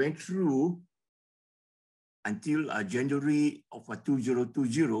 as we went through until January of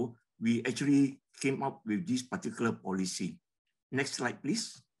 2020, we actually came up with this particular policy. Next slide,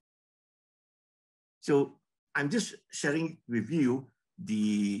 please. So I'm just sharing with you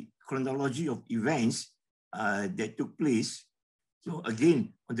the chronology of events that took place. So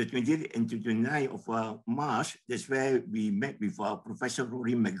again, on the 28th and 29th of March, that's where we met with Professor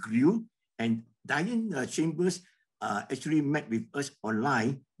Rory McGrew, and Diane Chambers actually met with us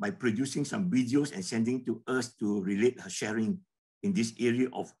online by producing some videos and sending to us to relate her sharing in this area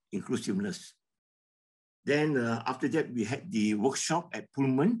of inclusiveness. Then after that, we had the workshop at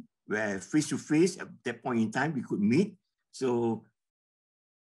Pullman, where face-to-face at that point in time we could meet. So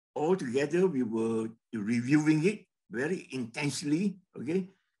all together, we were reviewing it very intensely, okay?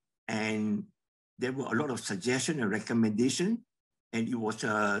 And there were a lot of suggestions and recommendations, and it was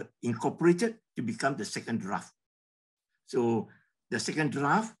incorporated to become the second draft. So the second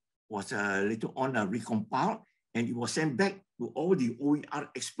draft was later on recompiled, and it was sent back to all the OER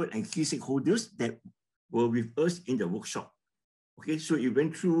experts and key stakeholders that were with us in the workshop. Okay, so it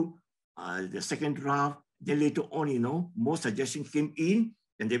went through the second draft, then later on, more suggestions came in,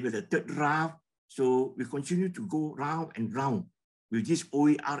 and there was the third draft. So we continue to go round and round with these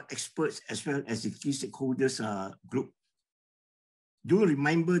OER experts as well as the key stakeholders group. Do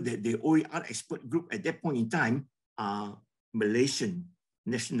remember that the OER expert group at that point in time are Malaysian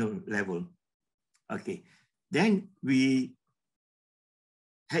national level. Okay, then we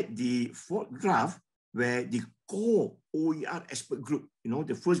had the fourth draft where the core OER expert group,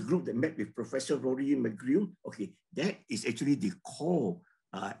 the first group that met with Professor Rory McGrew, okay, that is actually the core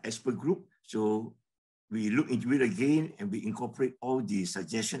expert group. So we look into it again and we incorporate all the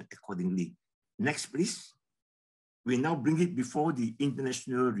suggestions accordingly. Next, please. We now bring it before the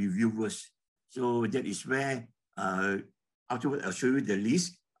international reviewers. So that is where, afterwards I'll show you the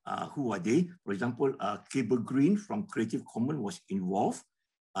list. Who are they? For example, Cable Green from Creative Commons was involved.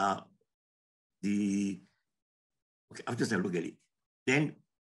 Okay, I'll just have a look at it. Then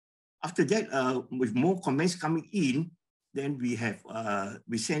after that, with more comments coming in, then we have,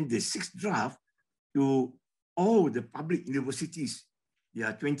 we send the sixth draft to all the public universities. There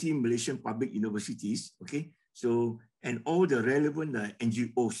are 20 Malaysian public universities, okay? So, and all the relevant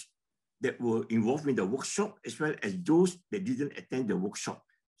NGOs that were involved in the workshop, as well as those that didn't attend the workshop.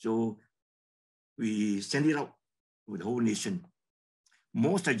 So we send it out to the whole nation.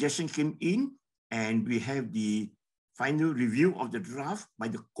 More suggestions came in, and we have the final review of the draft by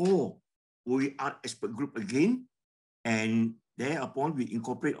the core OER expert group again. And thereupon, we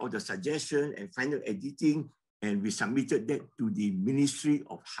incorporate all the suggestions and final editing, and we submitted that to the Ministry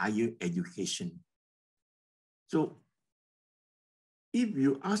of Higher Education. So if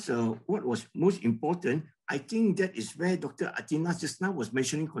you ask what was most important, I think that is where Dr. Atenas just now was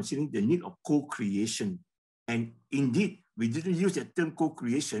mentioning concerning the need of co-creation. And indeed, we didn't use the term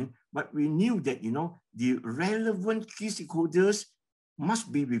co-creation, but we knew that, you know, the relevant key stakeholders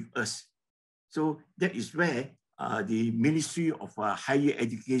must be with us. So that is where the Ministry of Higher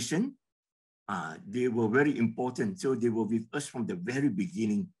Education, they were very important. So they were with us from the very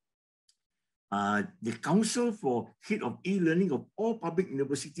beginning. The Council for Head of E-Learning of all public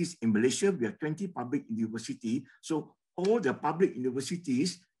universities in Malaysia, we have 20 public universities. So all the public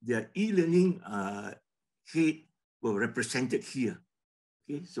universities, their e-learning head were represented here.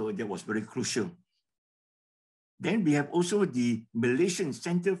 Okay, so that was very crucial. Then we have also the Malaysian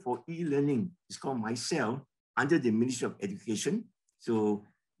Center for E-Learning. It's called Michel, under the Ministry of Education. So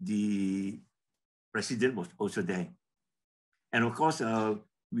the president was also there. And of course,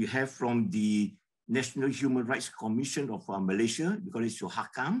 we have from the National Human Rights Commission of Malaysia, we call it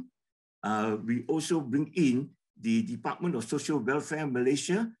SUHAKAM. We also bring in the Department of Social Welfare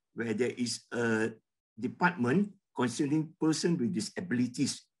Malaysia, where there is a department concerning persons with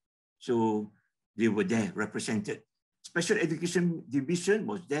disabilities. So they were there represented. Special Education Division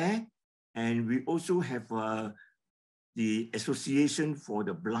was there. And we also have the Association for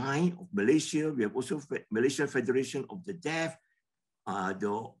the Blind of Malaysia. We have also Malaysia Federation of the Deaf. The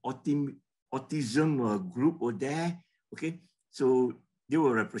autism group were there. Okay, so they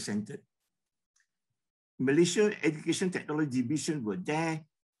were represented. Malaysia Education Technology Division were there.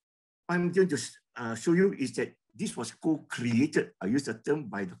 I'm going to show you is that this was co-created. I use the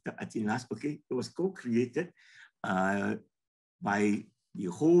term by Dr. Atenas. Okay, it was co-created by the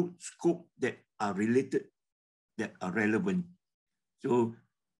whole scope that are related, that are relevant. So,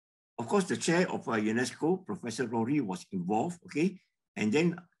 of course, the chair of UNESCO, Professor Rory, was involved. Okay, and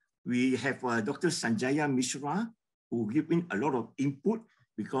then we have Dr. Sanjaya Mishra, who gave in a lot of input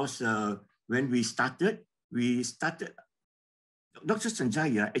because when we started, Dr.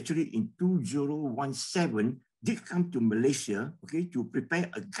 Sanjaya actually in 2017 did come to Malaysia, okay, to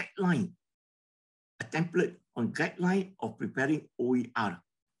prepare a guideline, a template on guideline of preparing OER.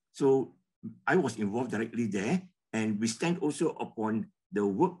 So I was involved directly there, and we stand also upon the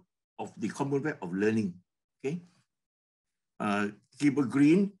work of the Commonwealth of Learning. Okay, Kiber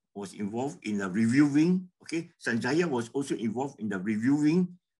Green was involved in the reviewing. Okay, Sanjaya was also involved in the reviewing.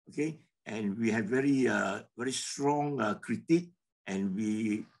 Okay, and we have very strong critique, and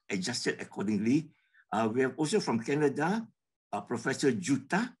we adjusted accordingly. We have also from Canada, Professor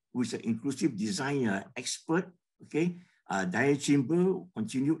Jutta, who is an inclusive design expert. Okay, Diane Chamber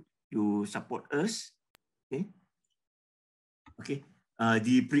continued to support us. Okay, okay.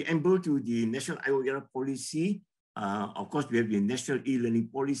 The preamble to the National OER policy. Of course, we have the National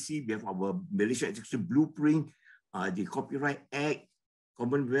E-Learning Policy. We have our Malaysia Education Blueprint, the Copyright Act,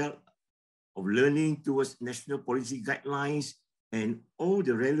 Commonwealth of Learning towards National Policy Guidelines, and all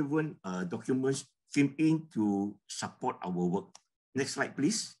the relevant documents came in to support our work. Next slide,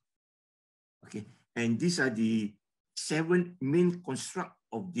 please. Okay, and these are the 7 main construct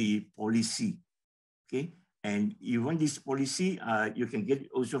of the policy. Okay, and you want this policy, you can get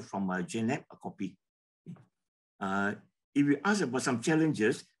it also from Janet, a copy. If we ask about some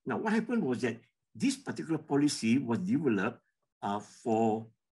challenges, now what happened was that this particular policy was developed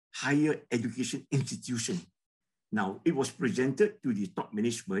for higher education institution. Now, it was presented to the top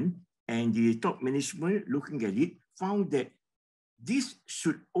management, and the top management looking at it found that this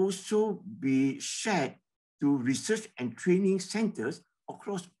should also be shared to research and training centers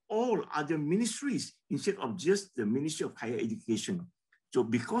across all other ministries instead of just the Ministry of Higher Education. So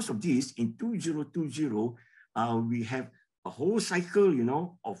because of this, in 2020, we have a whole cycle, you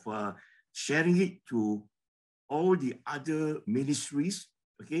know, of sharing it to all the other ministries,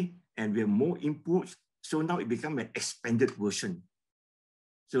 okay? And we have more inputs. So now it became an expanded version.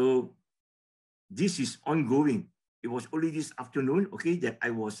 So this is ongoing. It was only this afternoon, okay, that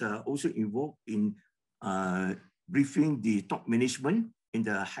I was also involved in briefing the top management in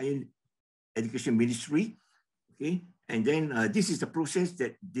the higher education ministry, okay? And then this is the process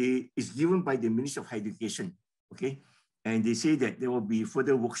that is given by the Ministry of Higher Education, okay? And they say that there will be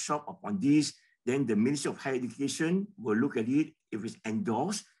further workshop upon this. Then the Ministry of Higher Education will look at it. If it's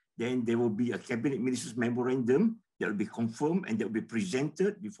endorsed, then there will be a Cabinet Minister's Memorandum that will be confirmed and that will be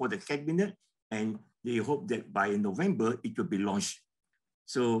presented before the Cabinet. And they hope that by November, it will be launched.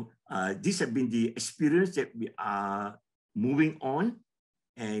 So this has been the experience that we are moving on.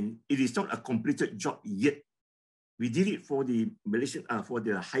 And it is not a completed job yet. We did it for the Malaysian, for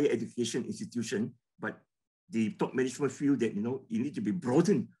the higher education institution, but the top management feel that, you know, it needs to be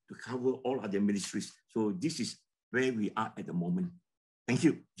broadened to cover all other ministries. So this is where we are at the moment. Thank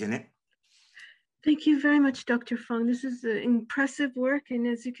you, Janet. Thank you very much, Dr. Fong. This is impressive work, and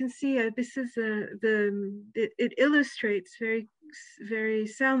as you can see, this is it illustrates very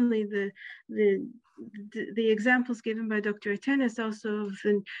soundly the examples given by Dr. Atenas, also of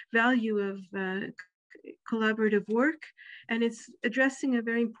the value of collaborative work, and it's addressing a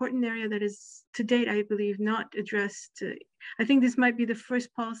very important area that is to date, I believe, not addressed. I think this might be the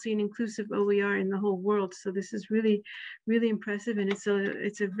first policy in inclusive OER in the whole world. So this is really, really impressive, and it's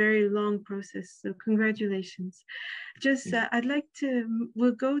a very long process. So congratulations. Just I'd like to,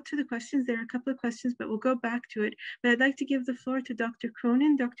 we'll go to the questions. There are a couple of questions, but we'll go back to it. But I'd like to give the floor to Dr.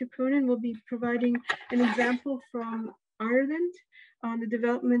 Cronin. Dr. Cronin will be providing an example from Ireland on the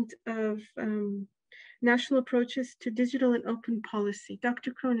development of national approaches to digital and open policy.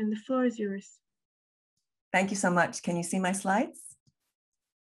 Dr. Cronin, the floor is yours. Thank you so much. Can you see my slides?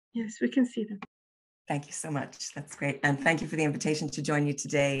 Yes, we can see them. Thank you so much. That's great. And thank you for the invitation to join you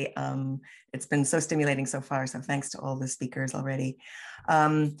today. It's been so stimulating so far. So thanks to all the speakers already.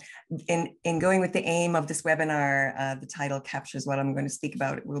 In going with the aim of this webinar, the title captures what I'm going to speak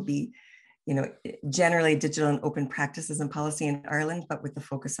about. It will be, generally digital and open practices and policy in Ireland, but with the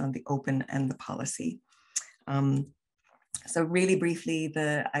focus on the open and the policy. So really briefly,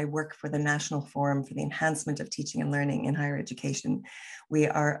 I work for the National Forum for the Enhancement of Teaching and Learning in Higher Education. We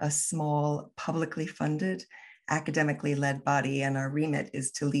are a small, publicly funded, academically led body, and our remit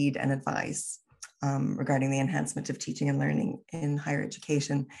is to lead and advise regarding the enhancement of teaching and learning in higher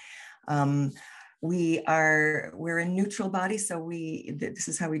education. We're a neutral body, so this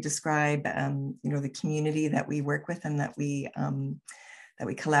is how we describe the community that we work with and that we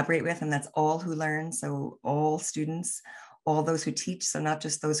collaborate with, and that's all who learn. So all students, all those who teach, so not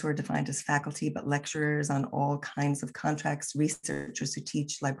just those who are defined as faculty, but lecturers on all kinds of contracts, researchers who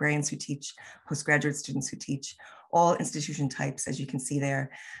teach, librarians who teach, postgraduate students who teach, all institution types, as you can see there.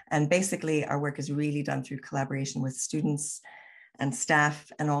 And basically our work is really done through collaboration with students and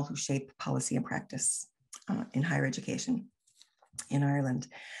staff and all who shape policy and practice in higher education in Ireland.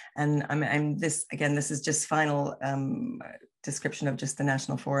 And this is just final description of just the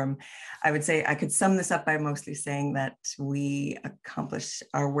National Forum. I would say I could sum this up by mostly saying that we accomplish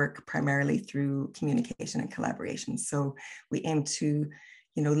our work primarily through communication and collaboration. So we aim to,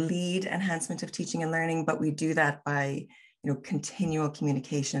 lead enhancement of teaching and learning, but we do that by, continual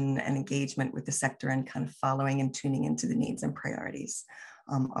communication and engagement with the sector and kind of following and tuning into the needs and priorities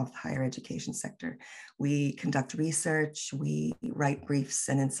of the higher education sector. We conduct research, we write briefs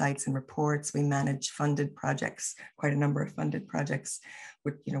and insights and reports, we manage funded projects, quite a number of funded projects,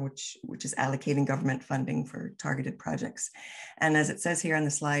 which is allocating government funding for targeted projects. And as it says here on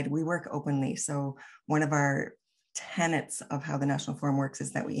the slide, we work openly. So one of our tenets of how the National Forum works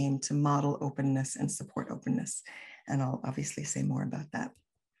is that we aim to model openness and support openness. And I'll obviously say more about that.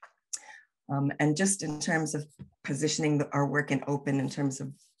 And just in terms of positioning our work in open, in terms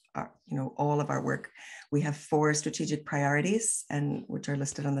of all of our work, we have 4 strategic priorities, and which are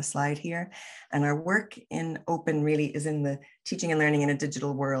listed on the slide here. And our work in open really is in the teaching and learning in a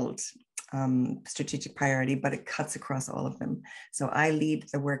digital world strategic priority, but it cuts across all of them. So I lead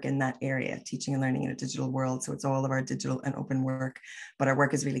the work in that area, teaching and learning in a digital world. So it's all of our digital and open work, but our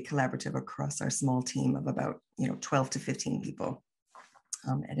work is really collaborative across our small team of about 12 to 15 people.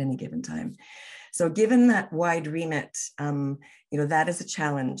 At any given time. So given that wide remit, that is a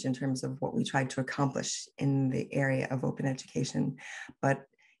challenge in terms of what we tried to accomplish in the area of open education. But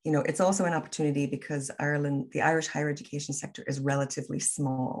it's also an opportunity because the Irish higher education sector is relatively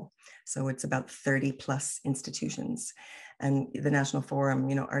small. So it's about 30 plus institutions. And the National Forum,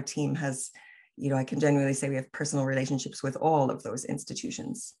 our team has, I can genuinely say we have personal relationships with all of those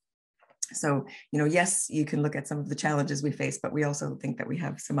institutions. So, yes, you can look at some of the challenges we face, but we also think that we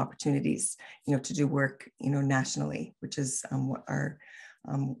have some opportunities, to do work, nationally, which is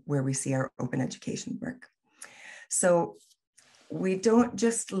where we see our open education work. So we don't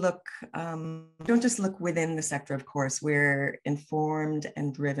just look within the sector, of course. We're informed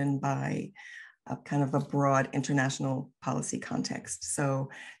and driven by a kind of a broad international policy context. So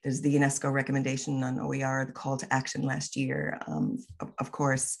there's the UNESCO recommendation on OER, the call to action last year, of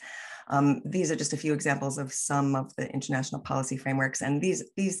course. These are just a few examples of some of the international policy frameworks. And these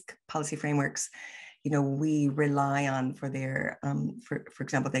policy frameworks, we rely on for their, for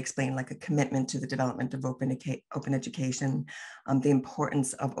example, they explain like a commitment to the development of open education, the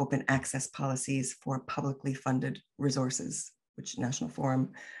importance of open access policies for publicly funded resources, which National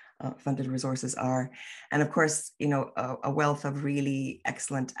Forum funded resources are. And of course, a wealth of really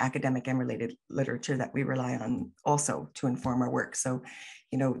excellent academic and related literature that we rely on also to inform our work. So,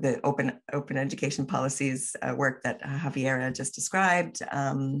 the open education policies work that Javiera just described,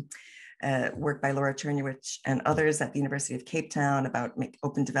 work by Laura Czerniewicz and others at the University of Cape Town about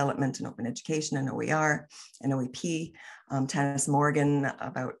open development and open education and OER and OEP. Tanis Morgan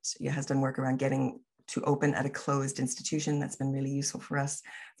has done work around getting to open at a closed institution. That's been really useful for us.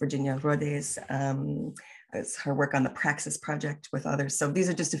 Virginia Rodes, it's her work on the Praxis project with others. So these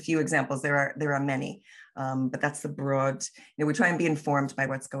are just a few examples. There are many, but that's the broad, we try and be informed by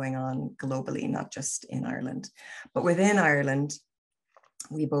what's going on globally, not just in Ireland. But within Ireland,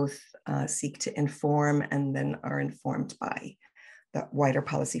 we both seek to inform and then are informed by the wider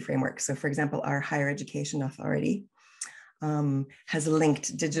policy framework. So for example, our Higher Education Authority has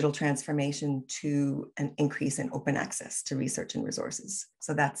linked digital transformation to an increase in open access to research and resources.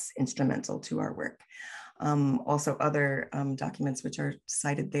 So that's instrumental to our work. Also other documents which are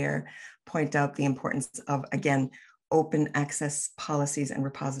cited there point out the importance of, again, open access policies and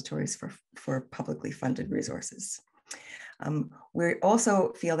repositories for publicly funded resources. We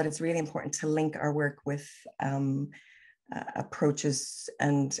also feel that it's really important to link our work with approaches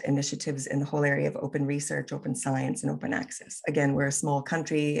and initiatives in the whole area of open research, open science, and open access. Again, we're a small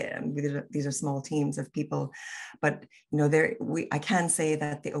country, and these are small teams of people, but I can say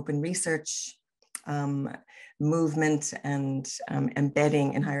that the open research movement and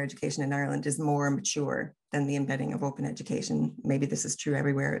embedding in higher education in Ireland is more mature than the embedding of open education. Maybe this is true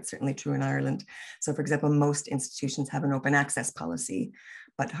everywhere. It's certainly true in Ireland. So for example, most institutions have an open access policy,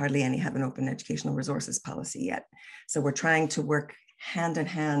 but hardly any have an open educational resources policy yet. So we're trying to work hand in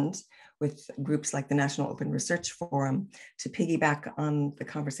hand with groups like the National Open Research Forum to piggyback on the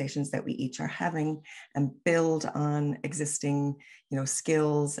conversations that we each are having and build on existing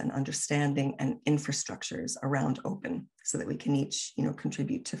skills and understanding and infrastructures around open so that we can each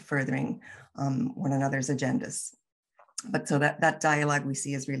contribute to furthering one another's agendas. But so that dialogue we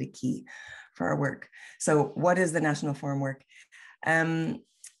see is really key for our work. So what is the National Forum work?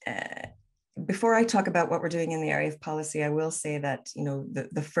 Before I talk about what we're doing in the area of policy, I will say that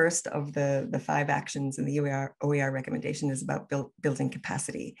the first of the 5 actions in the OER recommendation is about building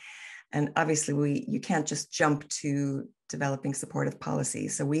capacity. And obviously you can't just jump to developing supportive policy.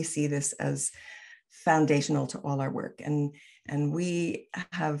 So we see this as foundational to all our work. And we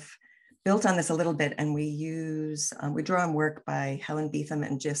have built on this a little bit, and we draw on work by Helen Beetham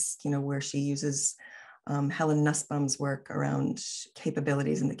and JISC, where she uses Helen Nussbaum's work around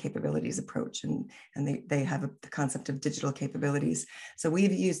capabilities and the capabilities approach, and they have the concept of digital capabilities. So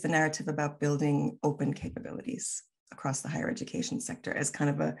we've used the narrative about building open capabilities across the higher education sector as kind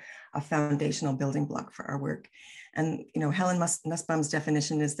of a foundational building block for our work. And Helen Nussbaum's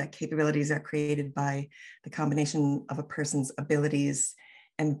definition is that capabilities are created by the combination of a person's abilities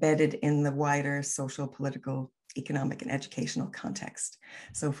embedded in the wider social, political, economic, and educational context.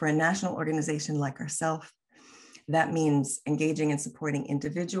 So for a national organization like ourselves, that means engaging and supporting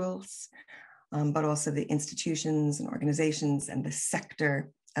individuals, but also the institutions and organizations and the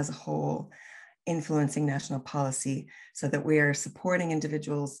sector as a whole, influencing national policy so that we are supporting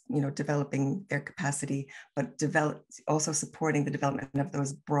individuals, developing their capacity, but also supporting the development of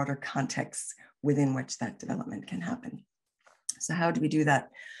those broader contexts within which that development can happen. So how do we do that?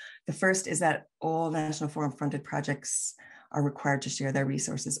 The first is that all National Forum funded projects are required to share their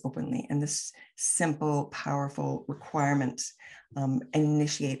resources openly. And this simple, powerful requirement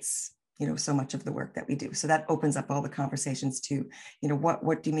initiates so much of the work that we do. So that opens up all the conversations to,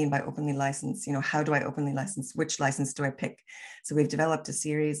 what do you mean by openly licensed? How do I openly license? Which license do I pick? So we've developed a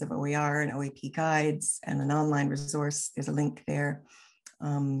series of OER and OEP guides and an online resource. There's a link there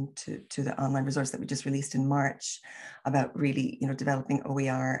to the online resource that we just released in March about really, developing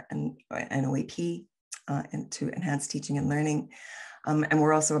OER and OEP and to enhance teaching and learning. And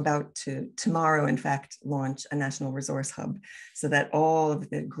we're also about to, tomorrow, in fact, launch a national resource hub so that all of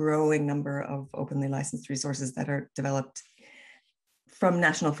the growing number of openly licensed resources that are developed from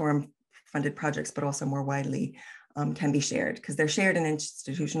National Forum funded projects, but also more widely, can be shared, because they're shared in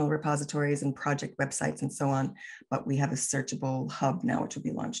institutional repositories and project websites and so on. But we have a searchable hub now, which will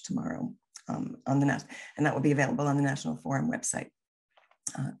be launched tomorrow on the net, and that will be available on the National Forum website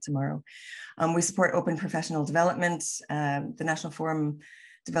tomorrow. We support open professional development. The National Forum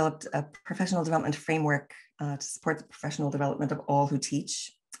developed a professional development framework to support the professional development of all who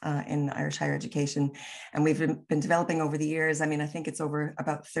teach in Irish higher education. And we've been developing over the years. I mean, I think it's over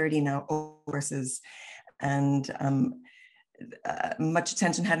about 30 now courses, and much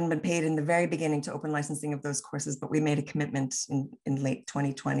attention hadn't been paid in the very beginning to open licensing of those courses, but we made a commitment in late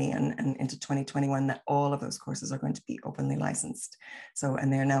 2020 and into 2021 that all of those courses are going to be openly licensed. So,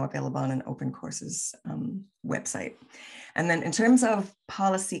 and they're now available on an open courses website. And then in terms of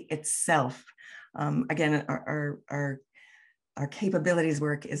policy itself, again, our our capabilities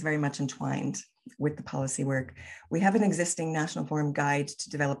work is very much entwined with the policy work. We have an existing National Forum guide to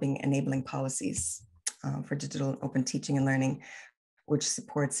developing enabling policies for digital and open teaching and learning, which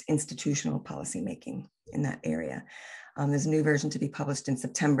supports institutional policymaking in that area. There's a new version to be published in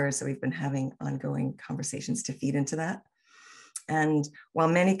September, so we've been having ongoing conversations to feed into that. And while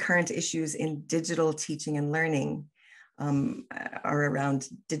many current issues in digital teaching and learning are around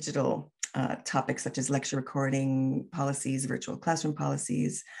digital topics such as lecture recording policies, virtual classroom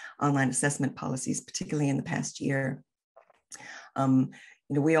policies, online assessment policies, particularly in the past year,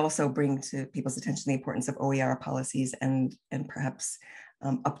 we also bring to people's attention the importance of OER policies and perhaps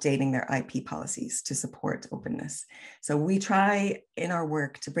updating their IP policies to support openness. So we try in our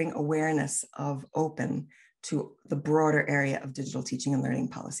work to bring awareness of open to the broader area of digital teaching and learning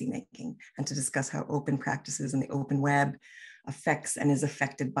policymaking, and to discuss how open practices in the open web affects and is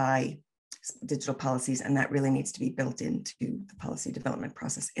affected by digital policies, and that really needs to be built into the policy development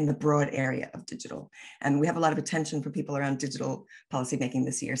process in the broad area of digital. And we have a lot of attention for people around digital policymaking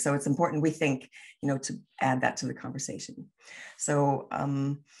this year, so it's important, we think, to add that to the conversation. So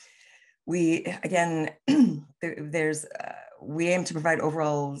we, again, we aim to provide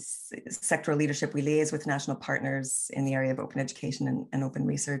overall sectoral leadership. We liaise with national partners in the area of open education and open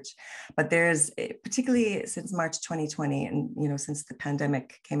research. But there's, particularly since March 2020, and since the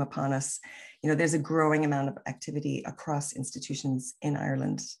pandemic came upon us, there's a growing amount of activity across institutions in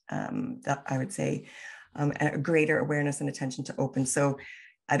Ireland, that I would say, a greater awareness and attention to open. So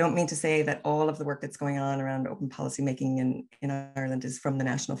I don't mean to say that all of the work that's going on around open policymaking in Ireland is from the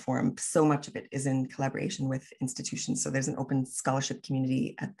National Forum. So much of it is in collaboration with institutions. So there's an open scholarship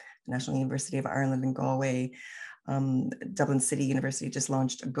community at the National University of Ireland in Galway. Dublin City University just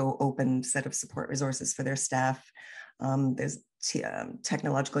launched a Go Open set of support resources for their staff. There's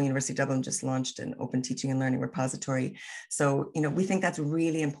Technological University of Dublin just launched an open teaching and learning repository. So, we think that's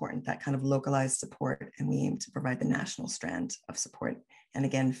really important, that kind of localized support, and we aim to provide the national strand of support and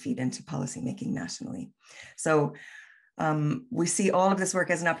again, feed into policymaking nationally. So we see all of this work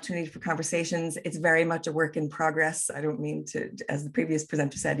as an opportunity for conversations. It's very much a work in progress. I don't mean to, as the previous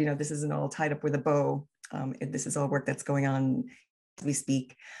presenter said, this isn't all tied up with a bow. This is all work that's going on as we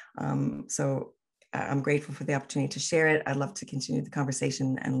speak. So I'm grateful for the opportunity to share it. I'd love to continue the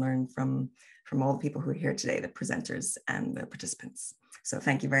conversation and learn from all the people who are here today, the presenters and the participants. So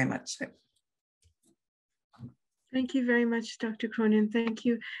thank you very much. Thank you very much, Dr. Cronin. Thank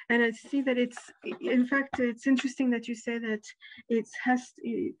you. And I see that in fact, it's interesting that you say that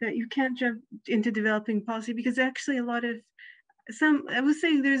that you can't jump into developing policy, because actually a lot of I would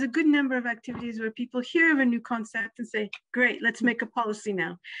say there's a good number of activities where people hear of a new concept and say, great, let's make a policy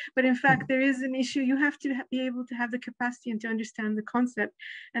now. But in fact, there is an issue. You have to be able to have the capacity and to understand the concept.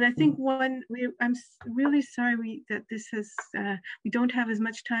 And I think I'm really sorry that this has, we don't have as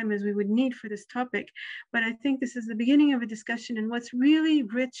much time as we would need for this topic, but I think this is the beginning of a discussion. And what's really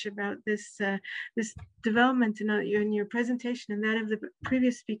rich about this, this development in your presentation and that of the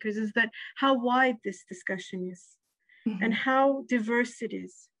previous speakers is that how wide this discussion is. And how diverse it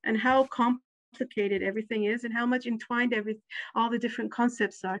is, and how complicated everything is, and how much entwined all the different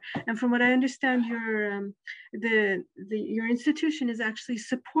concepts are. And from what I understand, your institution is actually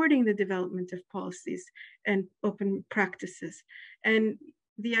supporting the development of policies and open practices. And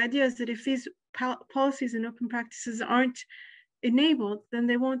the idea is that if these policies and open practices aren't enabled, then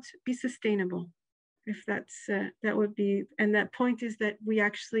they won't be sustainable. If that's that would be, and that point is that we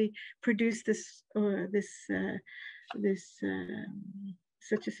actually produce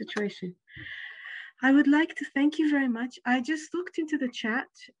such a situation. I would like to thank you very much. I just looked into the chat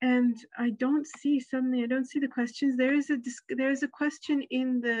and I don't see the questions. There is a question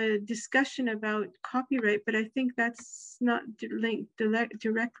in the discussion about copyright, but I think that's not linked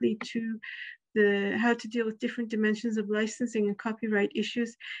directly to how to deal with different dimensions of licensing and copyright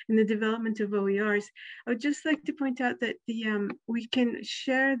issues in the development of OERs. I would just like to point out that we can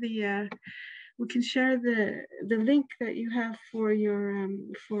share the link that you have for your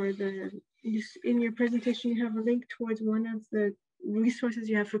in your presentation. You have a link towards one of the resources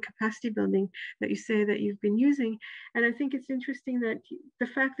you have for capacity building that you say that you've been using. And I think it's interesting that the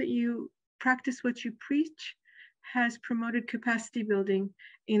fact that you practice what you preach has promoted capacity building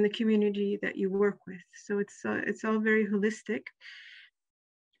in the community that you work with. So it's all very holistic.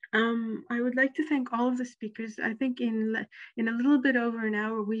 I would like to thank all of the speakers. I think in a little bit over an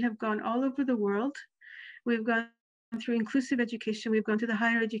hour, we have gone all over the world. We've gone through inclusive education, we've gone to the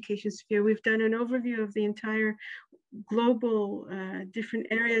higher education sphere, we've done an overview of the entire global different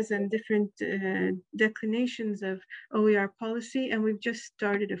areas and different declinations of OER policy, and we've just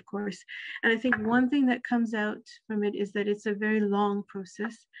started, of course. And I think one thing that comes out from it is that it's a very long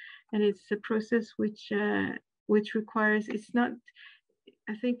process, and it's a process which requires, it's not,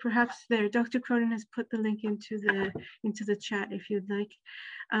 I think perhaps there, Dr. Cronin has put the link into the chat if you'd like.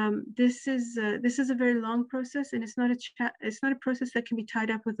 This is a very long process, and it's not a process that can be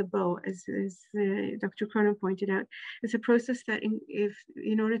tied up with a bow, as Dr. Cronin pointed out. It's a process that,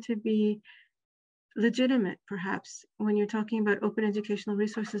 in order to be legitimate, perhaps, when you're talking about open educational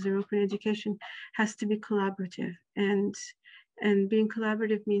resources or open education, has to be collaborative. And being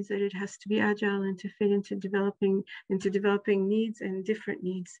collaborative means that it has to be agile and to fit into developing needs and different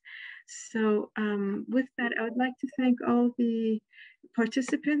needs. So with that, I would like to thank all the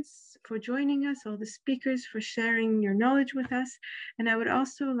participants for joining us, all the speakers for sharing your knowledge with us. And I would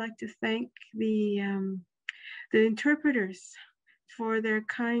also like to thank the interpreters for their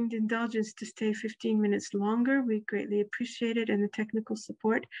kind indulgence to stay 15 minutes longer. We greatly appreciate it, and the technical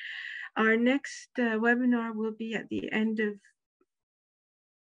support. Our next webinar will be at the end of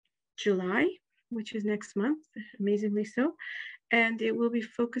July, which is next month, amazingly so, and it will be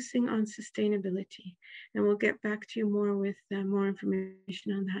focusing on sustainability. And we'll get back to you more with more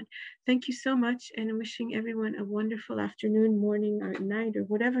information on that. Thank you so much, and I'm wishing everyone a wonderful afternoon, morning, or night, or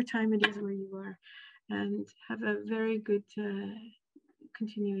whatever time it is where you are, and have a very good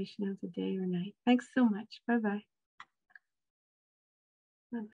continuation of the day or night. Thanks so much. Bye-bye.